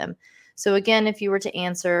got them. So again, if you were to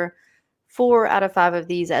answer 4 out of 5 of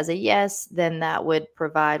these as a yes, then that would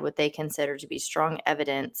provide what they consider to be strong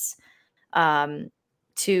evidence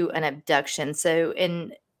to an abduction. So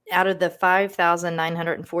out of the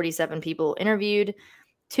 5,947 people interviewed,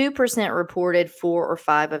 2% reported 4 or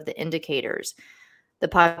 5 of the indicators. The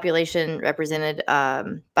population represented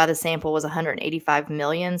by the sample was 185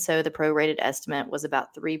 million, so the prorated estimate was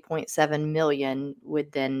about 3.7 million would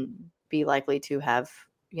then be likely to have,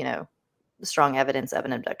 strong evidence of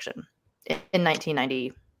an abduction in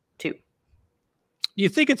 1992. You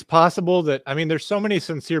think it's possible that, there's so many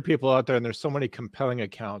sincere people out there, and there's so many compelling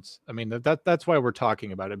accounts. That's why we're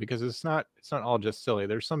talking about it, because it's not all just silly.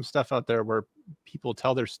 There's some stuff out there where people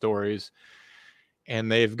tell their stories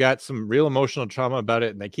and they've got some real emotional trauma about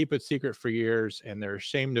it, and they keep it secret for years, and they're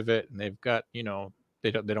ashamed of it, and they've got,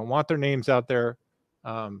 they don't want their names out there.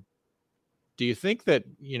 Do you think that,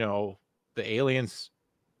 the aliens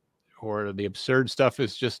or the absurd stuff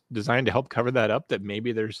is just designed to help cover that up, that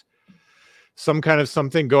maybe there's some kind of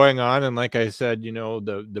something going on. And like I said,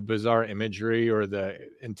 the bizarre imagery or the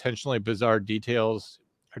intentionally bizarre details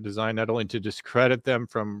are designed not only to discredit them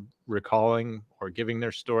from recalling or giving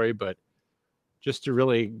their story, but just to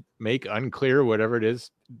really make unclear whatever it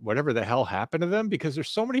is, whatever the hell happened to them, because there's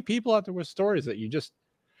so many people out there with stories that you're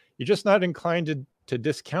just not inclined to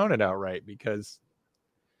discount it outright, because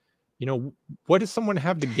what does someone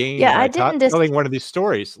have to gain by telling one of these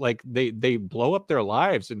stories? Like they blow up their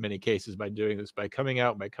lives in many cases by doing this, by coming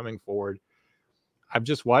out, by coming forward. I've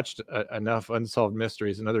just watched enough unsolved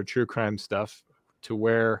mysteries and other true crime stuff to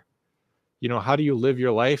where, how do you live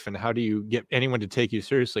your life, and how do you get anyone to take you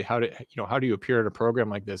seriously? How do you appear at a program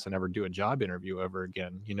like this and ever do a job interview ever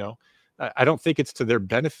again? I don't think it's to their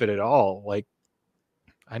benefit at all. Like,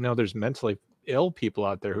 I know there's mentally ill people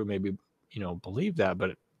out there who maybe, believe that,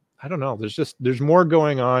 but I don't know. There's more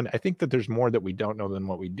going on. I think that there's more that we don't know than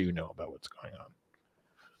what we do know about what's going on.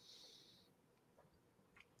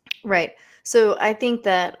 Right. So I think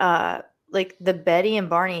that like the Betty and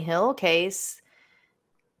Barney Hill case,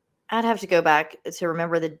 I'd have to go back to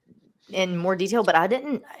remember in more detail, but I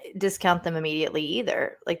didn't discount them immediately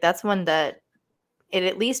either. Like that's one that it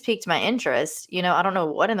at least piqued my interest. I don't know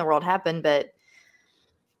what in the world happened, but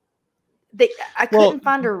I couldn't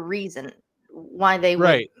find a reason why they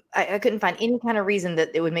would. I couldn't find any kind of reason that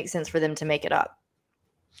it would make sense for them to make it up.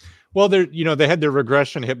 Well, they had their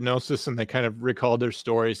regression hypnosis and they kind of recalled their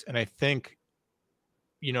stories. And I think,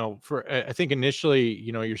 I think initially,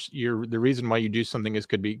 you're the reason why you do something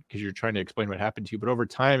could be because you're trying to explain what happened to you. But over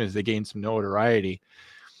time, as they gain some notoriety,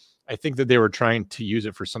 I think that they were trying to use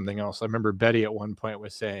it for something else. I remember Betty at one point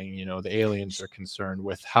was saying, the aliens are concerned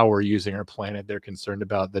with how we're using our planet. They're concerned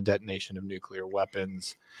about the detonation of nuclear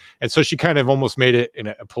weapons. And so she kind of almost made it in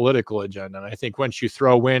a political agenda. And I think once you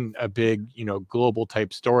throw in a big, global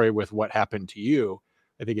type story with what happened to you,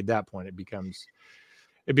 I think at that point it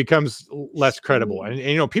becomes less credible.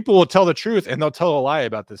 And people will tell the truth and they'll tell a lie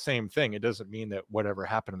about the same thing. It doesn't mean that whatever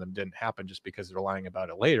happened to them didn't happen just because they're lying about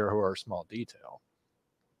it later or a small detail.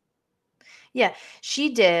 Yeah,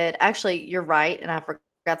 she did. Actually, you're right. And I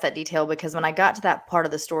forgot that detail because when I got to that part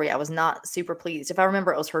of the story, I was not super pleased. If I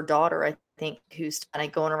remember, it was her daughter, I think, who's kind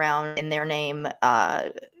of going around in their name,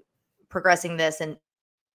 progressing this and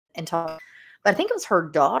talking. But I think it was her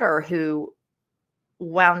daughter who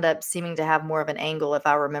wound up seeming to have more of an angle, if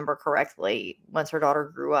I remember correctly, once her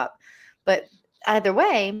daughter grew up. But either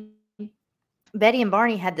way, Betty and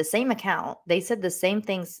Barney had the same account. They said the same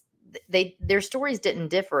things. Their stories didn't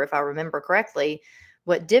differ, if I remember correctly.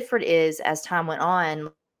 What differed is as time went on,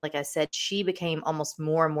 like I said, she became almost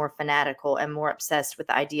more and more fanatical and more obsessed with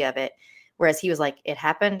the idea of it. Whereas he was like, it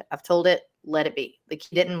happened. I've told it. Let it be. Like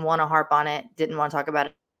he didn't want to harp on it. Didn't want to talk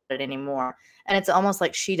about it anymore. And it's almost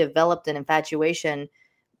like she developed an infatuation.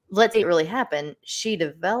 Let's say it really happened. She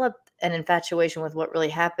developed an infatuation with what really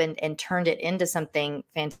happened and turned it into something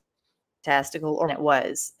fantastical, or it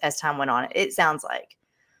was as time went on. It sounds like.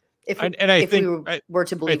 If we were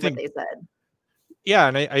to believe what they said. Yeah.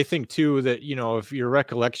 And I think too that, if your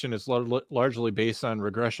recollection is largely based on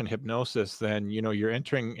regression hypnosis, then, you're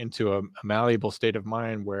entering into a malleable state of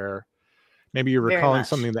mind where maybe you're recalling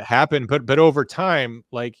something that happened, but over time,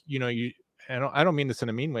 like, I don't mean this in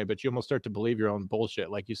a mean way, but you almost start to believe your own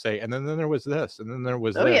bullshit. Like you say, and then there was this, and then there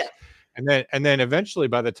was this. Yeah. And then eventually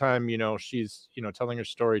by the time, she's, telling her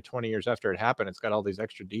story 20 years after it happened, it's got all these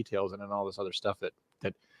extra details and all this other stuff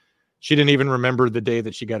that she didn't even remember the day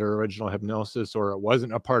that she got her original hypnosis, or it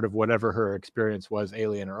wasn't a part of whatever her experience was,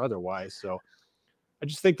 alien or otherwise. So I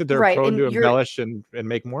just think that they're prone to embellish and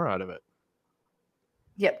make more out of it.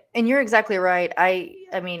 Yep. And you're exactly right.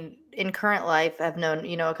 I mean, in current life, I've known,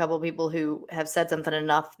 a couple of people who have said something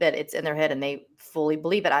enough that it's in their head and they fully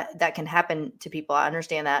believe it. That can happen to people. I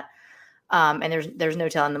understand that. And there's no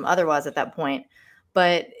telling them otherwise at that point.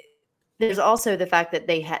 But there's also the fact that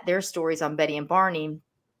they had their stories on Betty and Barney.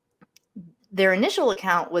 Their initial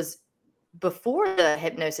account was before the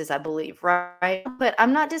hypnosis, I believe, right? But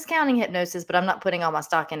I'm not discounting hypnosis, but I'm not putting all my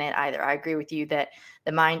stock in it either. I agree with you that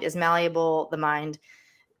the mind is malleable. The mind,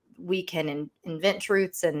 we can invent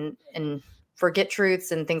truths and forget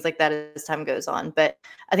truths and things like that as time goes on. But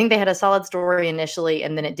I think they had a solid story initially,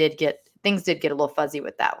 and then things did get a little fuzzy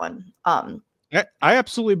with that one. I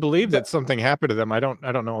absolutely believe that something happened to them. I don't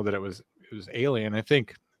know that it was alien. I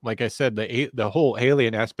think, like I said, the whole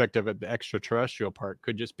alien aspect of it, the extraterrestrial part,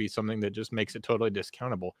 could just be something that just makes it totally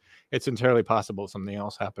discountable. It's entirely possible something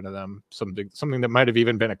else happened to them, something that might have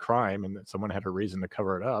even been a crime, and that someone had a reason to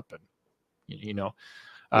cover it up. And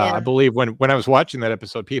I believe when I was watching that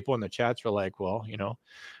episode, people in the chats were like, well,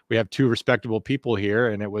 we have two respectable people here,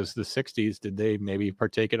 and it was the 60s. Did they maybe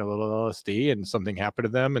partake in a little LSD and something happened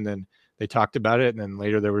to them? And then they talked about it, and then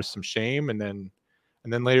later there was some shame, and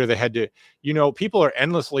then later they had to, people are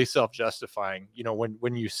endlessly self-justifying.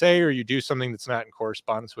 When you say or you do something that's not in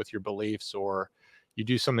correspondence with your beliefs, or you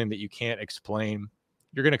do something that you can't explain,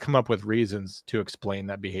 you're going to come up with reasons to explain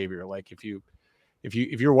that behavior. Like if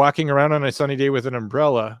you're walking around on a sunny day with an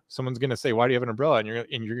umbrella, someone's going to say, why do you have an umbrella? And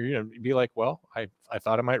you're going to be like, well, I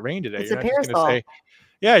thought it might rain today. It's you're a not just going to say,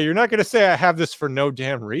 yeah, you're not going to say I have this for no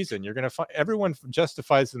damn reason. You're going to find everyone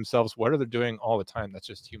justifies themselves. What are they doing all the time? That's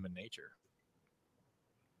just human nature.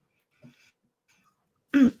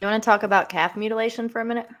 You want to talk about calf mutilation for a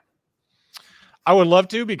minute? I would love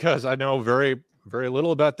to, because I know very, very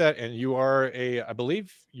little about that. And I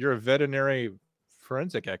believe you're a veterinary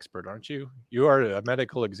forensic expert, aren't you? You are a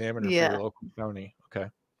medical examiner for your local county. Okay.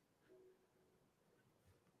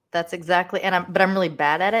 That's exactly, but I'm really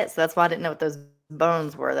bad at it, so that's why I didn't know what those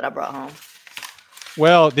bones were that I brought home.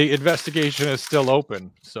 Well, the investigation is still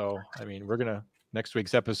open, so next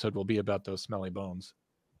week's episode will be about those smelly bones.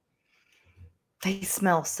 They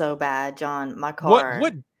smell so bad, John. My car.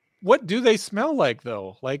 What do they smell like,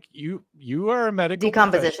 though? Like you are a medical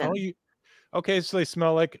decomposition. Okay, so they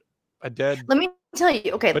smell like a dead. Let me tell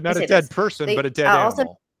you. Okay, but not a dead person, but a dead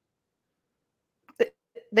animal.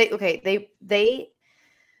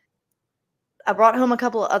 I brought home a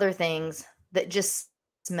couple of other things that just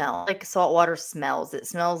smell like saltwater smells.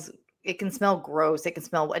 It can smell gross. It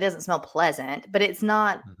doesn't smell pleasant, but it's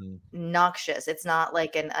not noxious. It's not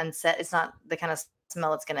like it's not the kind of smell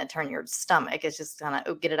that's going to turn your stomach. It's just kind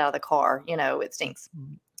of, get it out of the car. It stinks.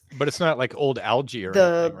 But it's not like old algae or the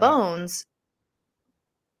anything, right? bones.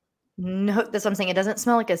 No, that's what I'm saying. It doesn't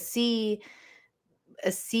smell like a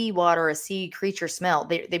seawater, a sea creature smell.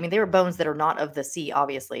 They were bones that are not of the sea,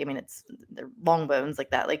 obviously. They're long bones like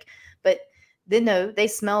that. But then no, they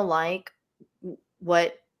smell like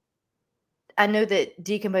what I know that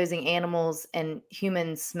decomposing animals and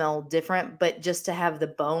humans smell different, but just to have the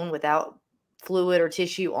bone without fluid or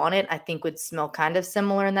tissue on it, I think would smell kind of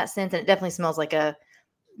similar in that sense. And it definitely smells like a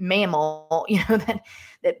mammal,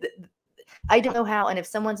 that I don't know how. And if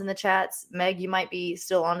someone's in the chats, Meg, you might be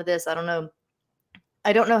still onto this. I don't know.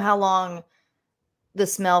 I don't know how long the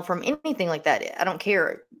smell from anything like that. I don't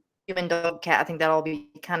care. Human, dog, cat, I think that'll be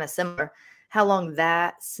kind of similar. How long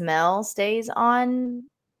that smell stays on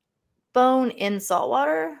bone in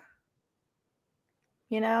saltwater,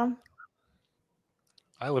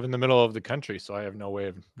 I live in the middle of the country, so I have no way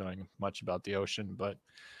of knowing much about the ocean. But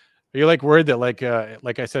are you worried that like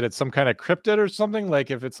I said, it's some kind of cryptid or something?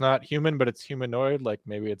 Like if it's not human, but it's humanoid, like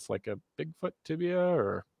maybe it's like a Bigfoot tibia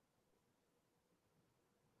or?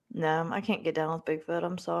 No, I can't get down with Bigfoot.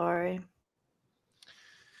 I'm sorry.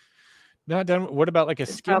 Not done. What about like a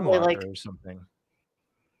skinwalker or something?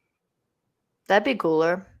 That'd be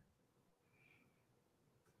cooler.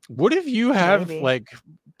 What if you have like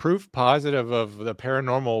proof positive of the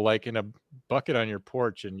paranormal, like in a bucket on your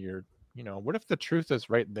porch, and what if the truth is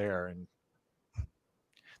right there? And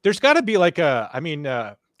there's got to be like gosh,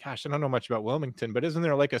 I don't know much about Wilmington, but isn't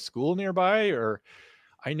there like a school nearby? Or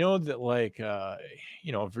I know that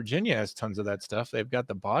Virginia has tons of that stuff. They've got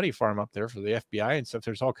the body farm up there for the FBI and stuff.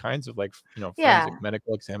 There's all kinds of forensic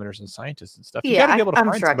medical examiners and scientists and stuff. You got to be able to I'm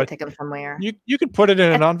find sure I could take them somewhere. You could put it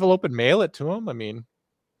in an envelope and mail it to them.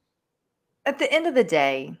 At the end of the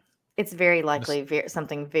day, it's very likely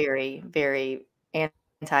something very, very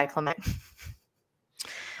anticlimactic.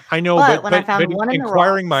 I know, but when I found one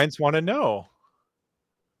inquiring minds want to know.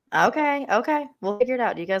 Okay, we'll figure it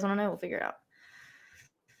out. Do you guys want to know? We'll figure it out.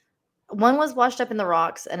 One was washed up in the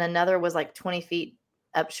rocks, and another was like 20 feet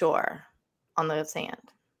upshore on the sand,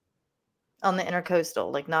 on the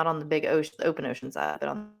intercoastal, like not on the big ocean, open ocean side, but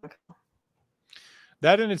on the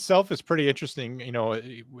that in itself is pretty interesting.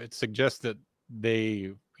 It suggests that they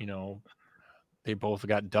both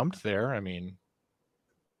got dumped there.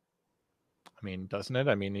 Doesn't it?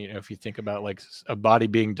 If you think about like a body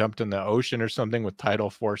being dumped in the ocean or something with tidal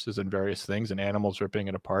forces and various things and animals ripping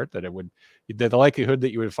it apart, that the likelihood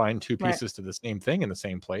that you would find two pieces to the same thing in the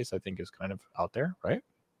same place, I think is kind of out there, right?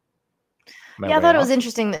 I thought it was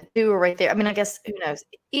interesting that two were right there. I guess who knows?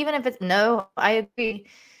 Even if I agree.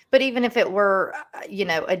 But even if it were,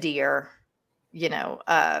 a deer,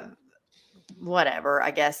 whatever,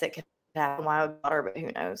 I guess it could happen wild water, but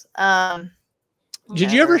who knows?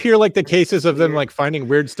 Did you ever hear like the cases of them like finding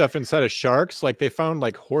weird stuff inside of sharks? Like they found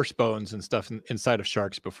like horse bones and stuff inside of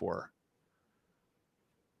sharks before.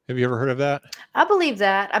 Have you ever heard of that? I believe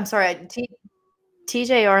that. I'm sorry.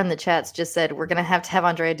 TJR in the chats just said we're going to have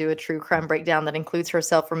Andrea do a true crime breakdown that includes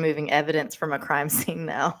herself removing evidence from a crime scene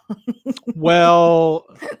now. Well,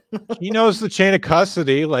 he knows the chain of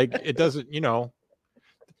custody. Like, it doesn't,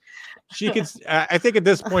 she could, I think at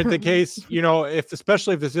this point, the case,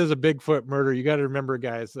 especially if this is a Bigfoot murder, you got to remember,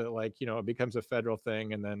 guys, that it becomes a federal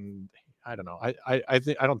thing. And then I don't know. I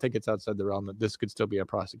don't think it's outside the realm that this could still be a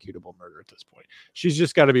prosecutable murder at this point. She's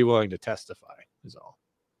just got to be willing to testify is all.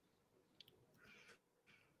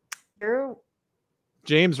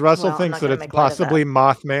 James Russell thinks that it's possibly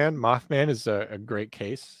Mothman. Mothman is a great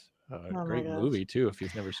case, great movie too. If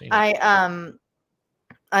you've never seen it,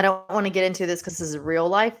 I don't want to get into this because this is real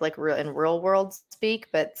life, like in real world speak.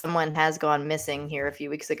 But someone has gone missing here a few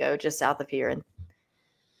weeks ago, just south of here, and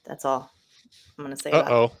that's all I'm going to say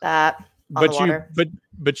about that.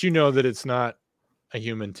 But you know that it's not a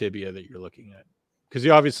human tibia that you're looking at, because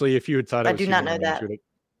obviously, if you had thought, I do not know that.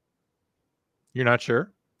 You're not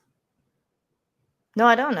sure. No,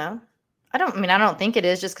 I don't know. I don't think it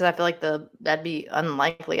is, just because I feel like that'd be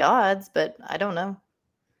unlikely odds, but I don't know.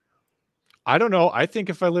 I don't know. I think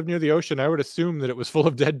if I lived near the ocean, I would assume that it was full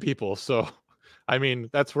of dead people. So,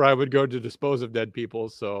 that's where I would go to dispose of dead people.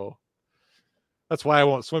 So that's why I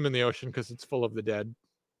won't swim in the ocean, because it's full of the dead.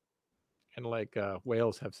 And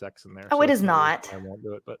whales have sex in there. Oh, so it is not. I won't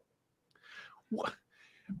do it, but what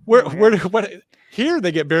here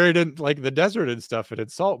they get buried in the desert and stuff, and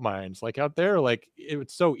it's salt mines. Out there,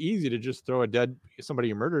 it's so easy to just throw somebody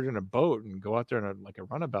you murdered in a boat and go out there in a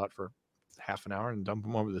runabout for half an hour and dump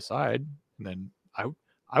them over the side. And then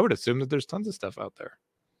I would assume that there's tons of stuff out there.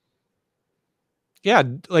 Yeah,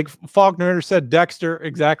 like Faulkner said, Dexter,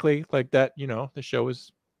 exactly like that. The show is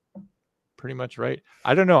pretty much right.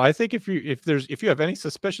 I don't know. I think if you have any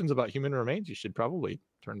suspicions about human remains, you should probably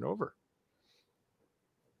turn it over.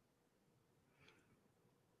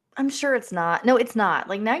 I'm sure it's not. No, it's not.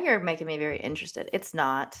 Now you're making me very interested. It's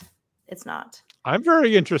not. It's not. I'm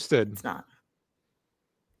very interested. It's not.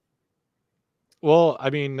 Well, I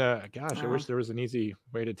wish there was an easy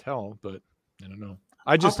way to tell, but I don't know.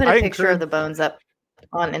 I'll put a picture of the bones up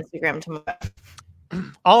on Instagram tomorrow.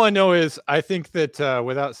 All I know is I think that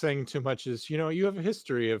without saying too much is, you have a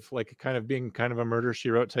history of being kind of a murder she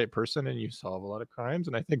wrote type person, and you solve a lot of crimes.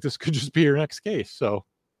 And I think this could just be your next case. So.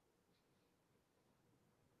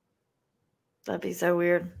 That'd be so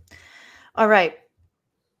weird. All right.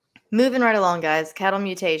 Moving right along, guys. Cattle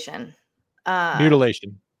mutation.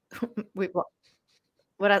 Mutilation.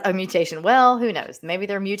 A mutation? Well, who knows? Maybe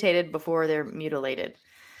they're mutated before they're mutilated.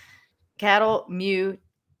 Cattle I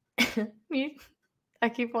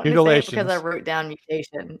keep wanting to say it because I wrote down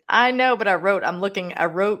mutation. I know, but I wrote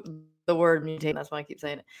the word mutation. That's why I keep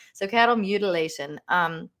saying it. So cattle mutilation.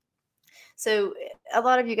 So a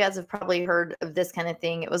lot of you guys have probably heard of this kind of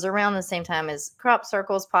thing. It was around the same time as crop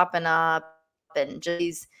circles popping up and just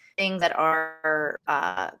these things that are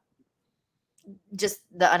just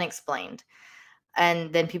the unexplained.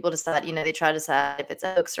 And then people decide, they try to decide if it's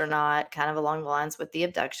a hoax or not, kind of along the lines with the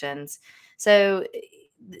abductions. So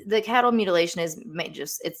the cattle mutilation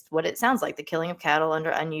it's what it sounds like, the killing of cattle under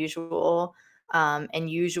unusual and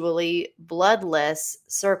usually bloodless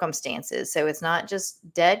circumstances. So it's not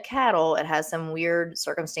just dead cattle. It has some weird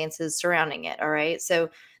circumstances surrounding it. All right. So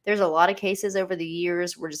there's a lot of cases over the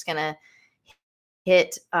years. We're just going to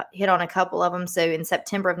hit on a couple of them. So in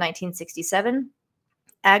September of 1967,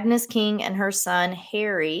 Agnes King and her son,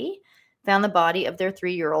 Harry, found the body of their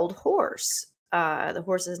 3-year-old horse. The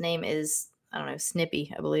horse's name is, I don't know,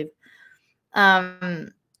 Snippy, I believe. So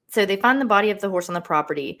they find the body of the horse on the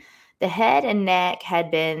property. The head and neck had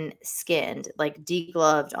been skinned,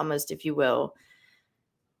 degloved almost, if you will.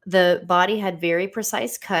 The body had very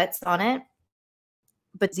precise cuts on it,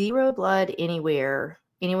 but zero blood anywhere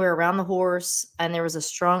around the horse, and there was a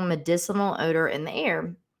strong medicinal odor in the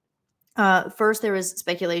air. First, there was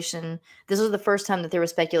speculation. This was the first time that there was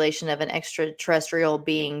speculation of an extraterrestrial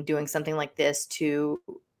being doing something like this to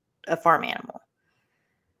a farm animal.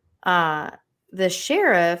 The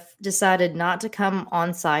sheriff decided not to come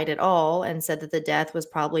on site at all and said that the death was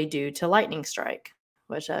probably due to lightning strike,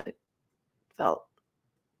 which I felt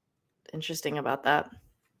interesting about that.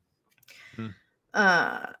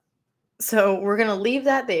 So we're going to leave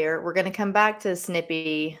that there. We're going to come back to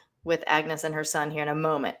Snippy with Agnes and her son here in a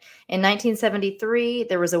moment. In 1973,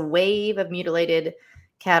 there was a wave of mutilated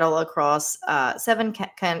cattle across seven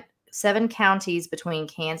counties between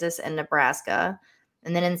Kansas and Nebraska.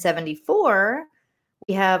 And then in 1974,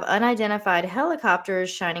 we have unidentified helicopters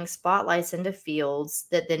shining spotlights into fields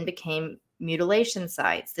that then became mutilation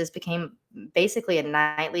sites. This became basically a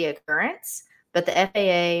nightly occurrence, but the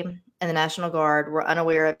FAA and the National Guard were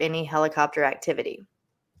unaware of any helicopter activity.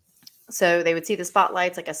 So they would see the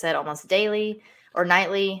spotlights, like I said, almost daily or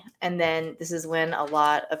nightly. And then this is when a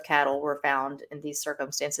lot of cattle were found in these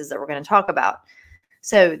circumstances that we're going to talk about.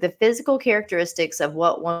 So the physical characteristics of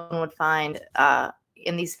what one would find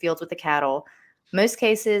in these fields with the cattle, most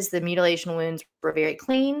cases, the mutilation wounds were very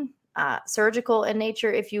clean, surgical in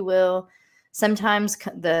nature, if you will. Sometimes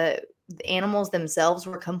the animals themselves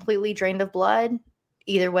were completely drained of blood.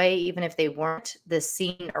 Either way, even if they weren't, the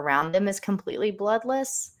scene around them is completely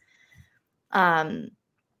bloodless. 90%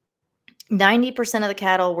 of the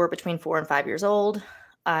cattle were between 4 and 5 years old.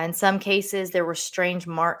 In some cases, there were strange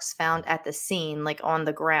marks found at the scene, like on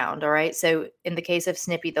the ground. All right. So in the case of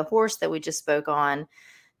Snippy the horse that we just spoke on,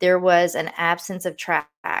 there was an absence of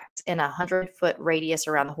tracks in 100-foot radius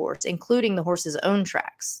around the horse, including the horse's own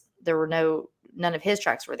tracks. There were none of his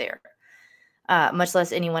tracks were there, much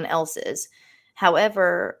less anyone else's.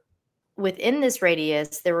 However, within this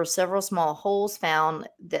radius, there were several small holes found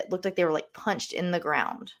that looked like they were like punched in the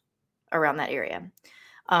ground around that area.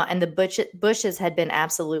 And the bushes had been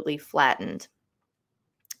absolutely flattened.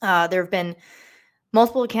 There have been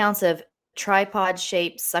multiple accounts of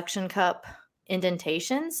tripod-shaped suction cup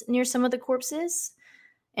indentations near some of the corpses.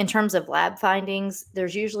 In terms of lab findings,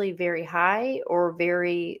 there's usually very high or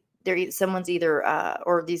someone's either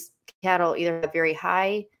or these cattle either have very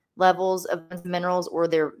high levels of minerals or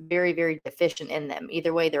they're very, very deficient in them.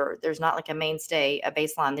 Either way, there's not like a mainstay, a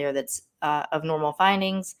baseline there that's of normal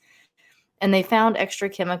findings. And they found extra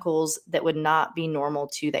chemicals that would not be normal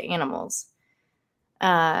to the animals.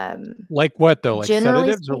 Like what though? Like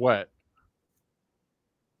sedatives or what?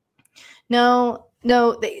 No,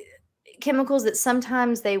 chemicals that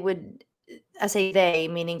sometimes they would, I say they,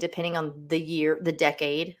 meaning depending on the year, the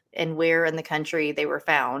decade, and where in the country they were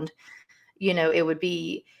found, it would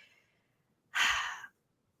be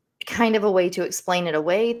kind of a way to explain it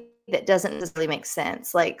away that doesn't necessarily make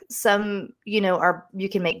sense. Like some, you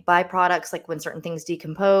can make byproducts, like when certain things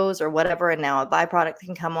decompose or whatever, and now a byproduct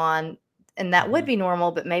can come on, and that would be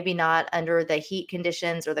normal, but maybe not under the heat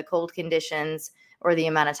conditions or the cold conditions or the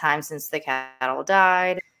amount of time since the cattle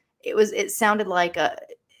died. It sounded like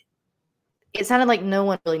no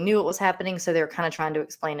one really knew what was happening, so they were kind of trying to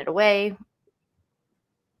explain it away,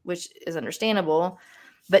 which is understandable.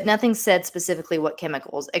 But nothing said specifically what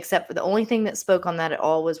chemicals, except for the only thing that spoke on that at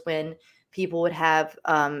all was when people would have,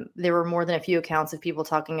 there were more than a few accounts of people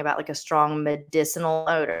talking about like a strong medicinal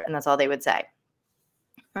odor, and that's all they would say.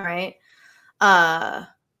 All right.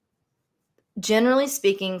 Generally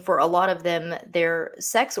speaking, for a lot of them, their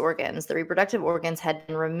sex organs, the reproductive organs had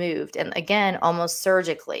been removed. And again, almost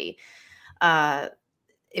surgically.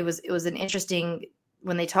 It was an interesting,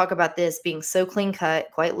 when they talk about this being so clean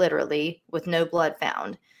cut, quite literally, with no blood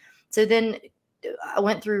found. So then I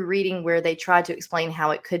went through reading where they tried to explain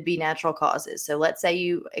how it could be natural causes. So let's say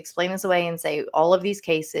you explain this away and say all of these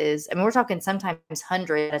cases, I mean, we're talking sometimes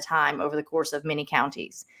 100 at a time over the course of many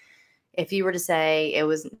counties. If you were to say it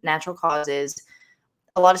was natural causes,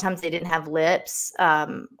 a lot of times they didn't have lips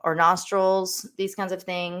or nostrils, these kinds of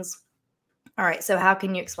things. All right, so how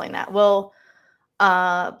can you explain that? Well,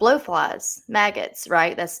 blowflies, maggots,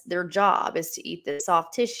 right? That's their job, is to eat the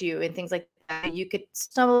soft tissue and things like that. You could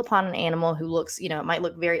stumble upon an animal who looks, it might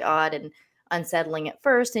look very odd and unsettling at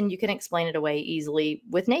first, and you can explain it away easily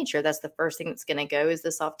with nature. That's the first thing that's going to go is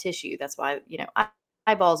the soft tissue. That's why,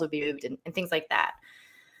 eyeballs would be moved and things like that.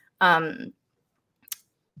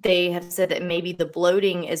 They have said that maybe the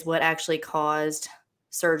bloating is what actually caused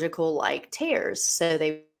surgical like tears. So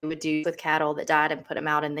they would do with cattle that died and put them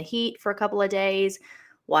out in the heat for a couple of days,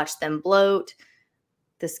 watch them bloat.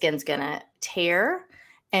 The skin's going to tear.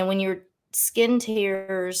 And when your skin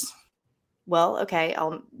tears, well, okay,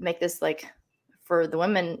 I'll make this like for the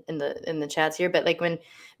women in the chats here, but like when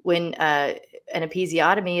an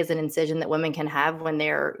episiotomy is an incision that women can have when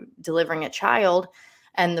they're delivering a child.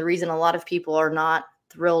 And the reason a lot of people are not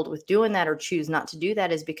thrilled with doing that or choose not to do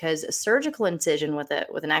that is because a surgical incision with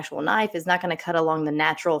an actual knife is not going to cut along the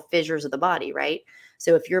natural fissures of the body, right?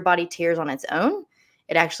 So if your body tears on its own,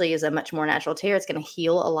 it actually is a much more natural tear. It's going to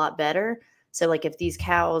heal a lot better. So like if these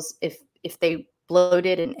cows, if they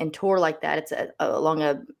bloated and tore like that, it's along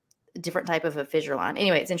a different type of a fissure line.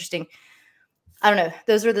 Anyway, it's interesting. I don't know.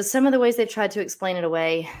 Those are some of the ways they've tried to explain it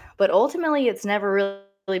away, but ultimately it's never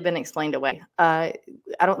really been explained away. I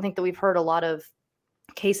don't think that we've heard a lot of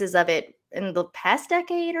cases of it in the past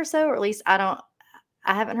decade or so, or at least I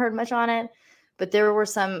haven't heard much on it, but there were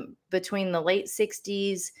some between the late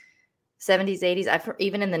 60s, 70s, 80s,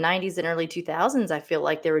 even in the 90s and early 2000s, I feel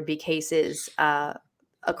like there would be cases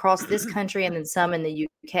across this country and then some in the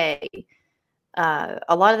UK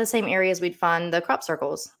a lot of the same areas we'd find the crop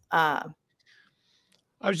circles. I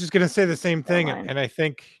was just going to say the same thing. Online. And I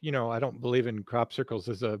think, I don't believe in crop circles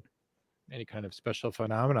as any kind of special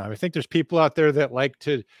phenomenon. I think there's people out there that like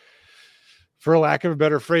to, for lack of a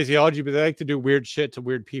better phraseology, but they like to do weird shit to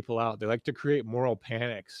weird people out. They like to create moral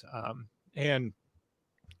panics. And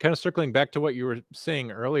kind of circling back to what you were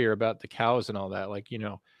saying earlier about the cows and all that, like,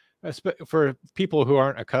 for people who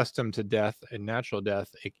aren't accustomed to death and natural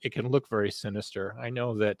death, it can look very sinister. I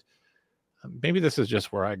know that maybe this is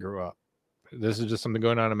just where I grew up. This is just something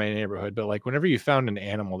going on in my neighborhood. But like whenever you found an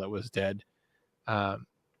animal that was dead, I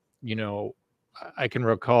can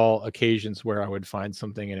recall occasions where I would find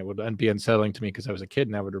something and it would be unsettling to me because I was a kid,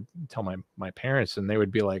 and I would tell my parents, and they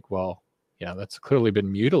would be like, well, yeah, that's clearly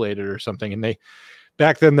been mutilated or something. And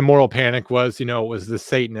back then the moral panic was, it was the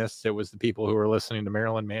Satanists. It was the people who were listening to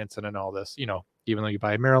Marilyn Manson and all this, even though you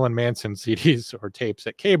buy Marilyn Manson CDs or tapes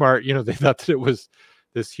at Kmart, they thought that it was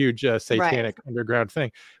this huge satanic underground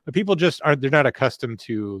thing. But people just they're not accustomed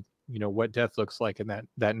to, what death looks like, and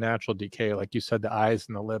that natural decay, like you said, the eyes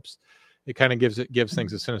and the lips. It kind of gives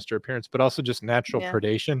things a sinister appearance, but also just natural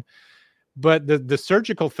predation. But the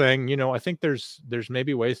surgical thing, I think there's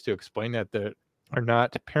maybe ways to explain that are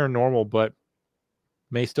not paranormal, but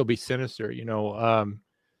may still be sinister.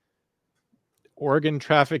 Organ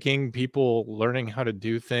trafficking, people learning how to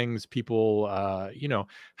do things, people,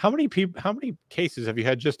 how many cases have you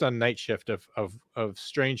had just on Night Shift of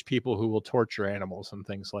strange people who will torture animals and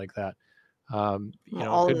things like that?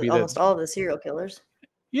 Almost all of the serial killers.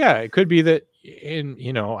 Yeah, it could be that I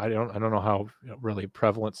don't know how really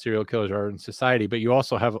prevalent serial killers are in society, but you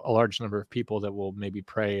also have a large number of people that will maybe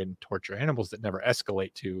prey and torture animals that never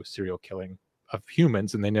escalate to serial killing of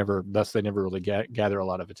humans, and they never really gather a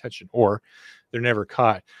lot of attention, or they're never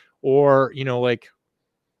caught. Or you've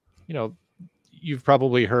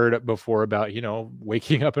probably heard before about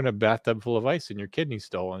waking up in a bathtub full of ice and your kidney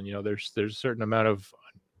stolen. There's a certain amount of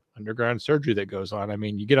underground surgery that goes on. I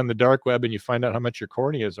mean, you get on the dark web and you find out how much your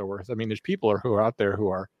corneas are worth. I mean, there's people who are out there who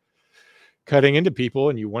are cutting into people,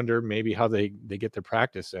 and you wonder maybe how they get their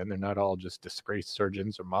practice in. They're not all just disgraced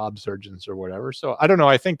surgeons or mob surgeons or whatever. So I don't know.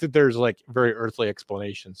 I think that there's like very earthly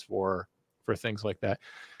explanations for things like that,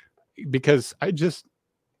 because I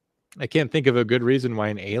can't think of a good reason why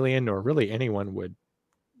an alien or really anyone would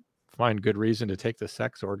find good reason to take the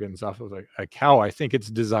sex organs off of a cow. I think it's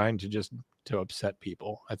designed to upset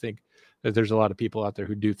people. I think that there's a lot of people out there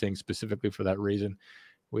who do things specifically for that reason.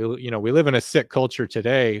 We live in a sick culture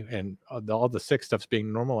today, and all the sick stuff's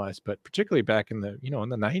being normalized, but particularly back in the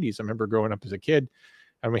 90s, I remember growing up as a kid,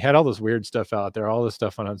 and we had all this weird stuff out there, all this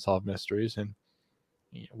stuff on Unsolved Mysteries, and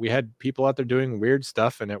we had people out there doing weird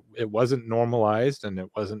stuff, and it wasn't normalized, and it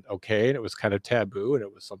wasn't okay, and it was kind of taboo, and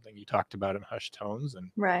it was something you talked about in hushed tones.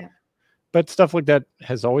 And but stuff like that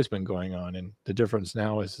has always been going on, and the difference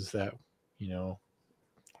now is that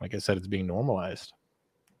like I said, it's being normalized.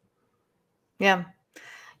 Yeah,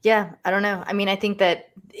 I don't know. I mean, I think that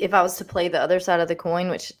if I was to play the other side of the coin,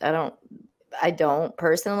 which I don't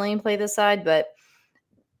personally play this side, but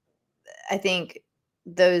I think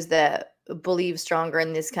those that believe stronger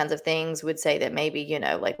in these kinds of things would say that maybe,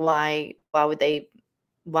 like why would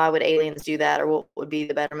aliens do that, or what would be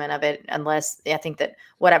the betterment of it? Unless, I think that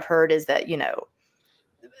what I've heard is that,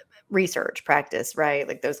 research practice, right?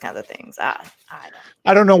 Like those kinds of things. I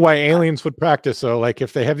don't know why aliens would practice. So like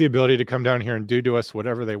if they have the ability to come down here and do to us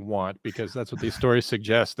whatever they want, because that's what these stories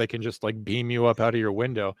suggest, they can just like beam you up out of your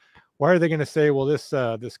window. Why are they going to say, well, this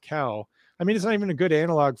cow, I mean, it's not even a good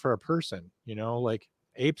analog for a person, like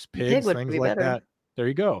apes, pigs, things like that. There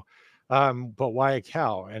you go. But why a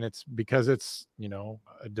cow? And it's because it's,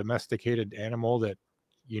 a domesticated animal that,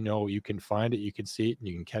 you can find it, you can see it, and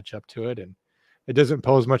you can catch up to it. And it doesn't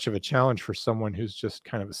pose much of a challenge for someone who's just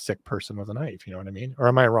kind of a sick person with a knife. You know what I mean? Or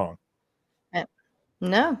am I wrong?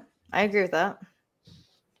 No, I agree with that.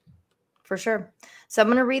 For sure. So I'm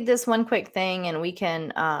going to read this one quick thing, and we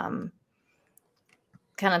can kind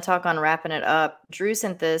of talk on wrapping it up. Drew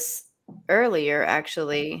sent this earlier,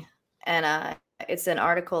 actually, and it's an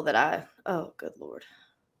article that oh, good Lord.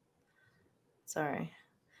 Sorry.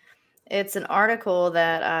 It's an article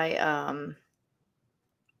that I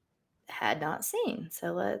had not seen.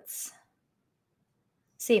 So let's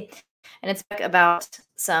see. And it's about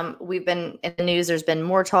we've been in the news, there's been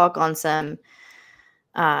more talk on some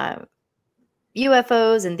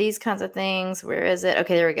UFOs and these kinds of things. Where is it?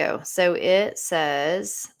 Okay, there we go. So it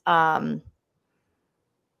says,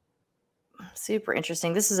 super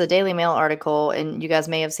interesting. This is a Daily Mail article, and you guys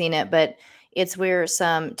may have seen it, but it's where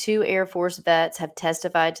 2 Air Force vets have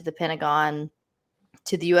testified to the Pentagon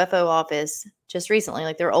to the UFO office just recently.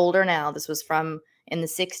 Like, they're older now. This was from in the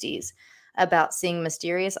 60s, about seeing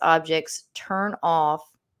mysterious objects turn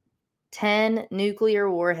off 10 nuclear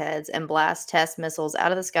warheads and blast test missiles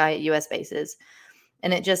out of the sky at U.S. bases.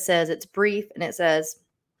 And it just says, it's brief, and it says,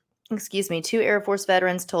 two Air Force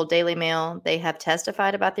veterans told Daily Mail they have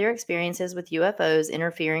testified about their experiences with UFOs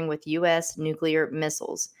interfering with U.S. nuclear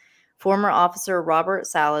missiles. Former officer Robert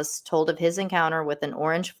Salas told of his encounter with an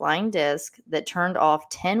orange flying disc that turned off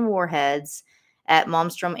 10 warheads at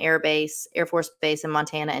Malmstrom Air Force Base in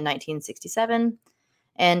Montana in 1967.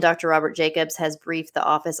 And Dr. Robert Jacobs has briefed the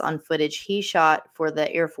office on footage he shot for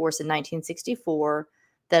the Air Force in 1964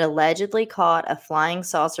 that allegedly caught a flying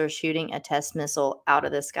saucer shooting a test missile out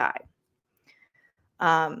of the sky.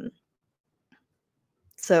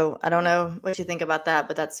 So I don't know what you think about that,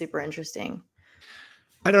 but that's super interesting.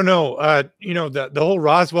 I don't know. The whole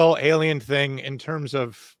Roswell alien thing, in terms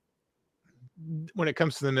of when it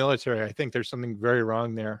comes to the military, I think there's something very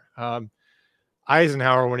wrong there.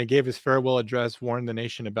 Eisenhower, when he gave his farewell address, warned the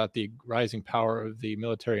nation about the rising power of the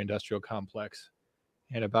military-industrial complex,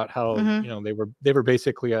 and about how they were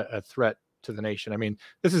basically a threat to the nation. I mean,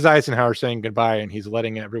 this is Eisenhower saying goodbye, and he's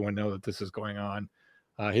letting everyone know that this is going on.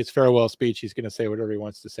 His farewell speech, he's going to say whatever he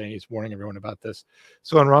wants to say. He's warning everyone about this.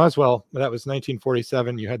 So in Roswell, that was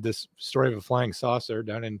 1947. You had this story of a flying saucer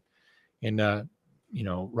down in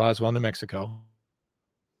Roswell, New Mexico.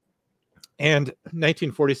 And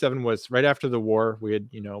 1947 was right after the war. We had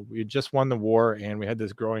just won the war, and we had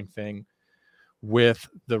this growing thing with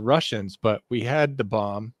the Russians, but we had the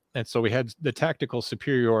bomb, and so we had the tactical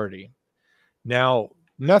superiority. Now,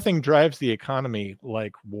 nothing drives the economy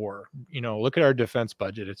like war. Look at our defense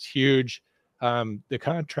budget. It's huge. The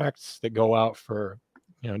contracts that go out for,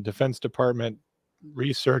 Defense Department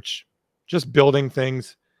research, just building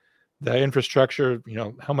things, the infrastructure,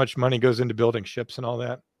 how much money goes into building ships and all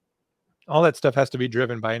that stuff has to be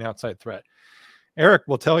driven by an outside threat. Eric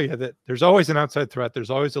will tell you that there's always an outside threat. There's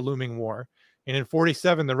always a looming war. And in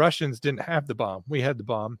 47, the Russians didn't have the bomb. We had the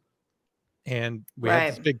bomb, and we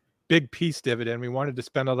had this big peace dividend. We wanted to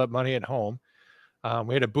spend all that money at home.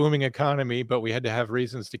 We had a booming economy, but we had to have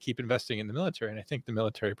reasons to keep investing in the military. And I think the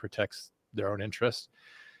military protects their own interests.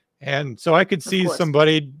 And so I could see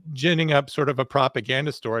somebody ginning up sort of a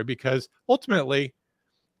propaganda story, because ultimately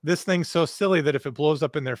this thing's so silly that if it blows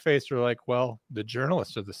up in their face, they're like, well, the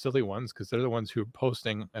journalists are the silly ones, because they're the ones who are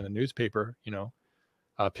posting in the newspaper,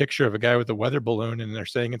 a picture of a guy with a weather balloon, and they're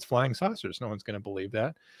saying it's flying saucers. No one's going to believe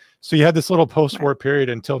that. So you had this little post-war period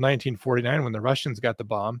until 1949 when the Russians got the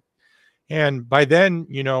bomb. And by then,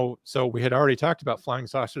 so we had already talked about flying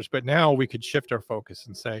saucers, but now we could shift our focus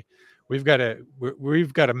and say, we've got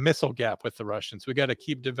a missile gap with the Russians. We got to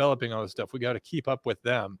keep developing all this stuff. We got to keep up with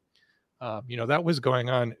them. That was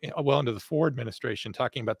going on well into the Ford administration,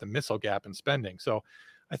 talking about the missile gap in spending. So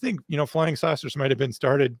I think, flying saucers might have been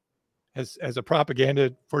started as a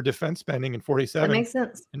propaganda for defense spending in 47. That makes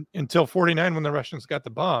sense. Until 49, when the Russians got the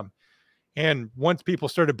bomb. And once people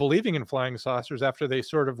started believing in flying saucers, after they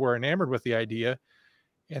sort of were enamored with the idea,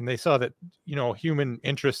 and they saw that, human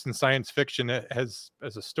interest in science fiction as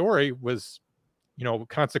a story was,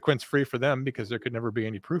 consequence free for them, because there could never be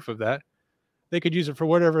any proof of that, they could use it for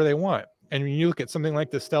whatever they want. And when you look at something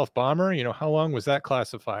like the stealth bomber, how long was that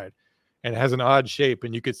classified? And it has an odd shape,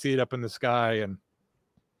 and you could see it up in the sky, and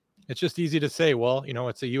it's just easy to say, well,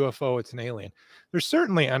 it's a UFO, it's an alien. There's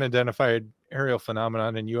certainly unidentified aerial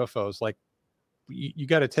phenomenon in UFOs. Like, you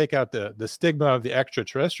got to take out the stigma of the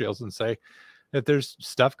extraterrestrials and say that there's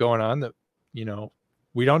stuff going on that,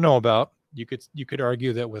 we don't know about. You could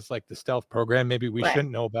argue that with like the stealth program, maybe we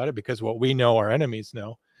shouldn't know about it, because what we know, our enemies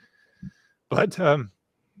know. But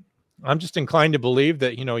I'm just inclined to believe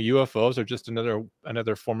that, UFOs are just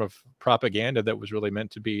another form of propaganda that was really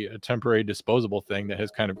meant to be a temporary disposable thing that has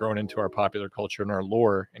kind of grown into our popular culture and our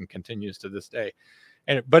lore and continues to this day.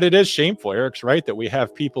 But it is shameful. Eric's right that we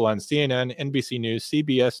have people on CNN, NBC News,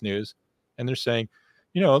 CBS News, and they're saying,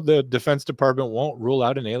 the Defense Department won't rule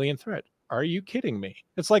out an alien threat. Are you kidding me?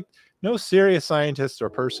 It's like no serious scientist or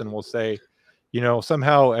person will say,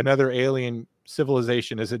 somehow another alien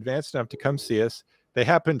civilization is advanced enough to come see us. They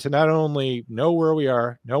happen to not only know where we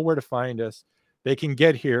are, know where to find us, they can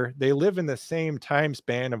get here. They live in the same time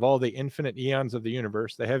span of all the infinite eons of the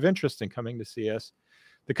universe. They have interest in coming to see us.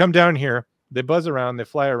 They come down here, they buzz around, they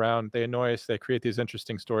fly around, they annoy us, they create these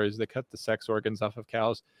interesting stories, they cut the sex organs off of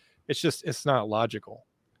cows. It's not logical.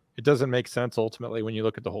 It doesn't make sense ultimately when you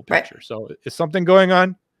look at the whole picture. Right. So is something going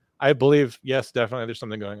on? I believe, yes, definitely there's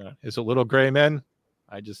something going on. Is it little gray men?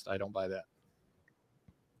 I don't buy that.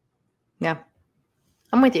 Yeah.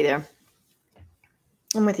 I'm with you there.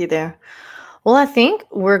 Well, I think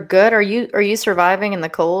we're good. Are you surviving in the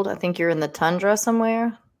cold? I think you're in the tundra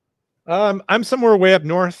somewhere. I'm somewhere way up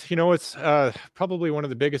north. It's probably one of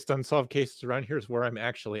the biggest unsolved cases around here is where I'm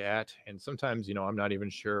actually at. And sometimes, I'm not even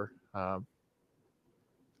sure.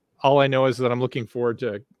 All I know is that I'm looking forward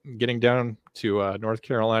to getting down to North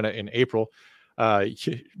Carolina in April.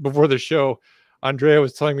 Before the show, Andrea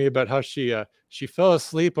was telling me about how she fell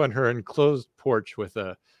asleep on her enclosed porch with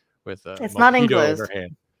a It's not mojito in her enclosed.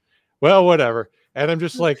 hand. Well, whatever. And I'm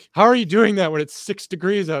just like, how are you doing that when it's 6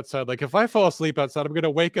 degrees outside? Like, if I fall asleep outside, I'm going to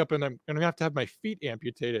wake up and I'm going to have my feet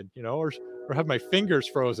amputated, or have my fingers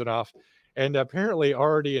frozen off. And apparently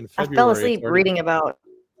already in I fell February, asleep reading about.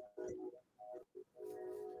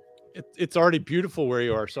 it's already beautiful where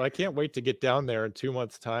you are. So I can't wait to get down there in 2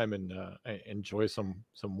 months time and enjoy some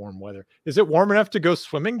warm weather. Is it warm enough to go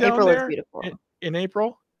swimming down April is there beautiful. in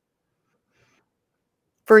April?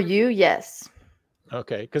 For you, yes.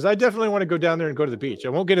 Okay, because I definitely want to go down there and go to the beach. I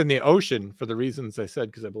won't get in the ocean for the reasons I said,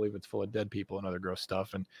 because I believe it's full of dead people and other gross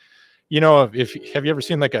stuff. And if have you ever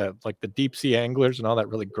seen like the deep sea anglers and all that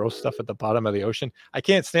really gross stuff at the bottom of the ocean? I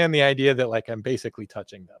can't stand the idea that like I'm basically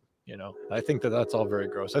touching them. I think that that's all very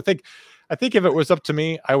gross. I think if it was up to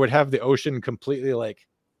me, I would have the ocean completely like,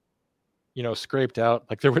 scraped out.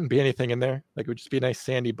 Like there wouldn't be anything in there. Like it would just be a nice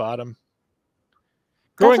sandy bottom.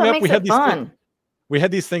 Growing That's what up, makes it fun. we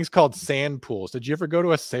had these things called sand pools. Did you ever go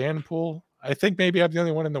to a sand pool? I think maybe I'm the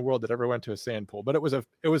only one in the world that ever went to a sand pool, but it was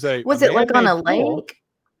Was it like on a pool. lake?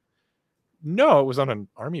 No, it was on an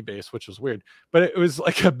army base, which was weird, but it was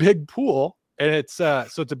like a big pool, and it's a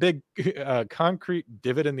big concrete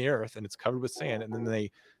divot in the earth, and it's covered with sand, and then they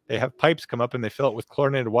have pipes come up and they fill it with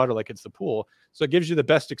chlorinated water like it's the pool. So it gives you the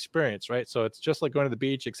best experience, right? So it's just like going to the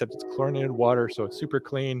beach, except it's chlorinated water, so it's super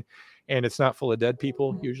clean, and it's not full of dead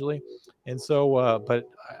people usually. And so, but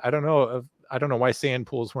I don't know. I don't know why sand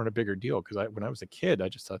pools weren't a bigger deal, because when I was a kid, I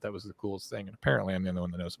just thought that was the coolest thing, and apparently I'm the only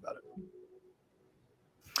one that knows about it.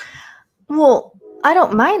 Well, I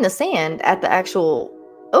don't mind the sand at the actual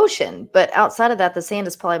ocean, but outside of that, the sand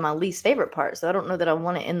is probably my least favorite part. So I don't know that I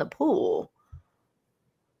want it in the pool.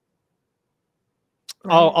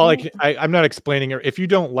 I'm not explaining it. If you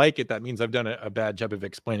don't like it, that means I've done a bad job of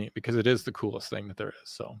explaining it, because it is the coolest thing that there is.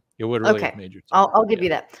 So it would really have made your time. I'll give you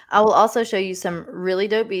that. I will also show you some really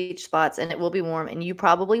dope beach spots, and it will be warm, and you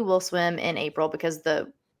probably will swim in April because the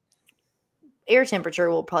air temperature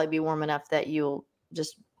will probably be warm enough that you'll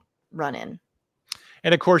just run in.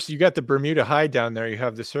 And of course, you got the Bermuda High down there. You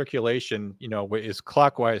have the circulation, is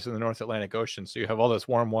clockwise in the North Atlantic Ocean. So you have all this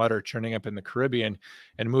warm water churning up in the Caribbean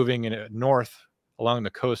and moving in north along the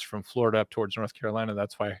coast from Florida up towards North Carolina.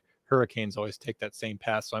 That's why hurricanes always take that same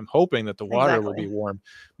path. So I'm hoping that the water will be warm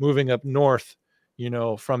moving up north,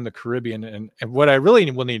 from the Caribbean. And what I really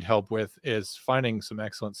will need help with is finding some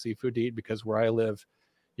excellent seafood to eat, because where I live,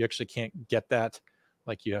 you actually can't get that.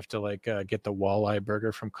 Like you have to get the walleye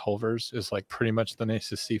burger from Culver's is like pretty much the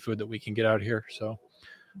nicest seafood that we can get out here. So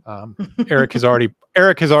Eric has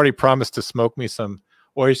already promised to smoke me some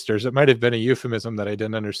oysters. It might have been a euphemism that I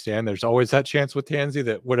didn't understand. There's always that chance with Tansy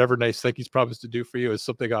that whatever nice thing he's promised to do for you is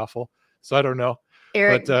something awful. So I don't know.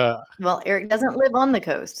 Eric, but, Eric doesn't live on the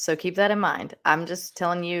coast, so keep that in mind. I'm just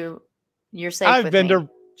telling you, you're safe. I've been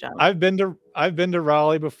to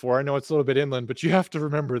Raleigh before. I know it's a little bit inland, but you have to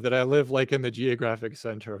remember that I live like in the geographic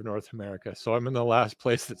center of North America. So I'm in the last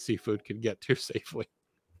place that seafood can get to safely.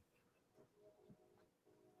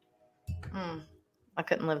 I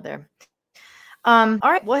couldn't live there. All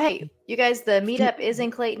right. Well, hey, you guys, the meetup is in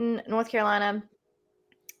Clayton, North Carolina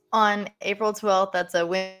on April 12th. That's a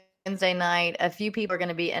Wednesday night. A few people are going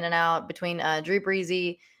to be in and out between Drew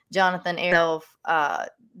Breezy, Jonathan, Ariel,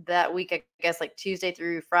 that week, I guess like Tuesday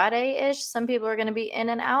through Friday-ish. Some people are going to be in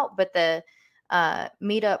and out, but the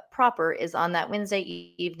meetup proper is on that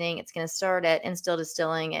Wednesday evening. It's going to start at Instill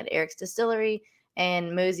Distilling at Eric's Distillery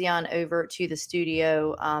and mosey on over to the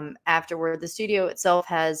studio afterward. The studio itself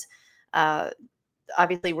has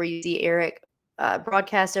obviously where you see Eric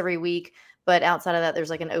broadcast every week, but outside of that, there's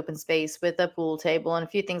like an open space with a pool table and a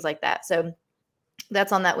few things like that. So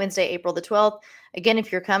that's on that Wednesday, April the 12th. Again,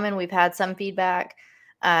 if you're coming, we've had some feedback.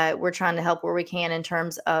 We're trying to help where we can in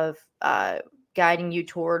terms of guiding you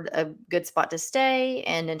toward a good spot to stay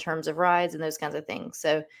and in terms of rides and those kinds of things.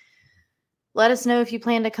 So let us know if you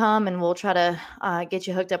plan to come, and we'll try to get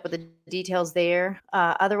you hooked up with the details there.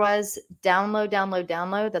 Otherwise,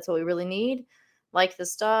 download. That's what we really need. Like the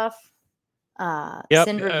stuff.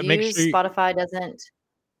 Send reviews. Make sure Spotify doesn't.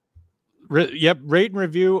 Rate and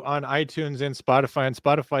review on iTunes and Spotify. On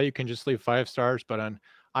Spotify, you can just leave 5 stars, but on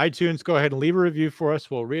iTunes, go ahead and leave a review for us.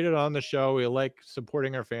 We'll read it on the show. We like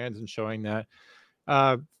supporting our fans and showing that.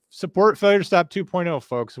 support Failure to Stop 2.0,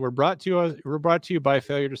 folks. We're brought to you by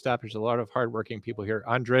Failure to Stop. There's a lot of hardworking people here.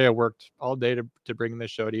 Andrea worked all day to bring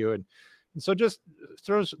this show to you, and so just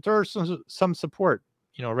throw some support.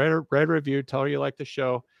 Write a review, tell her you like the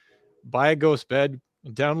show, buy a ghost bed,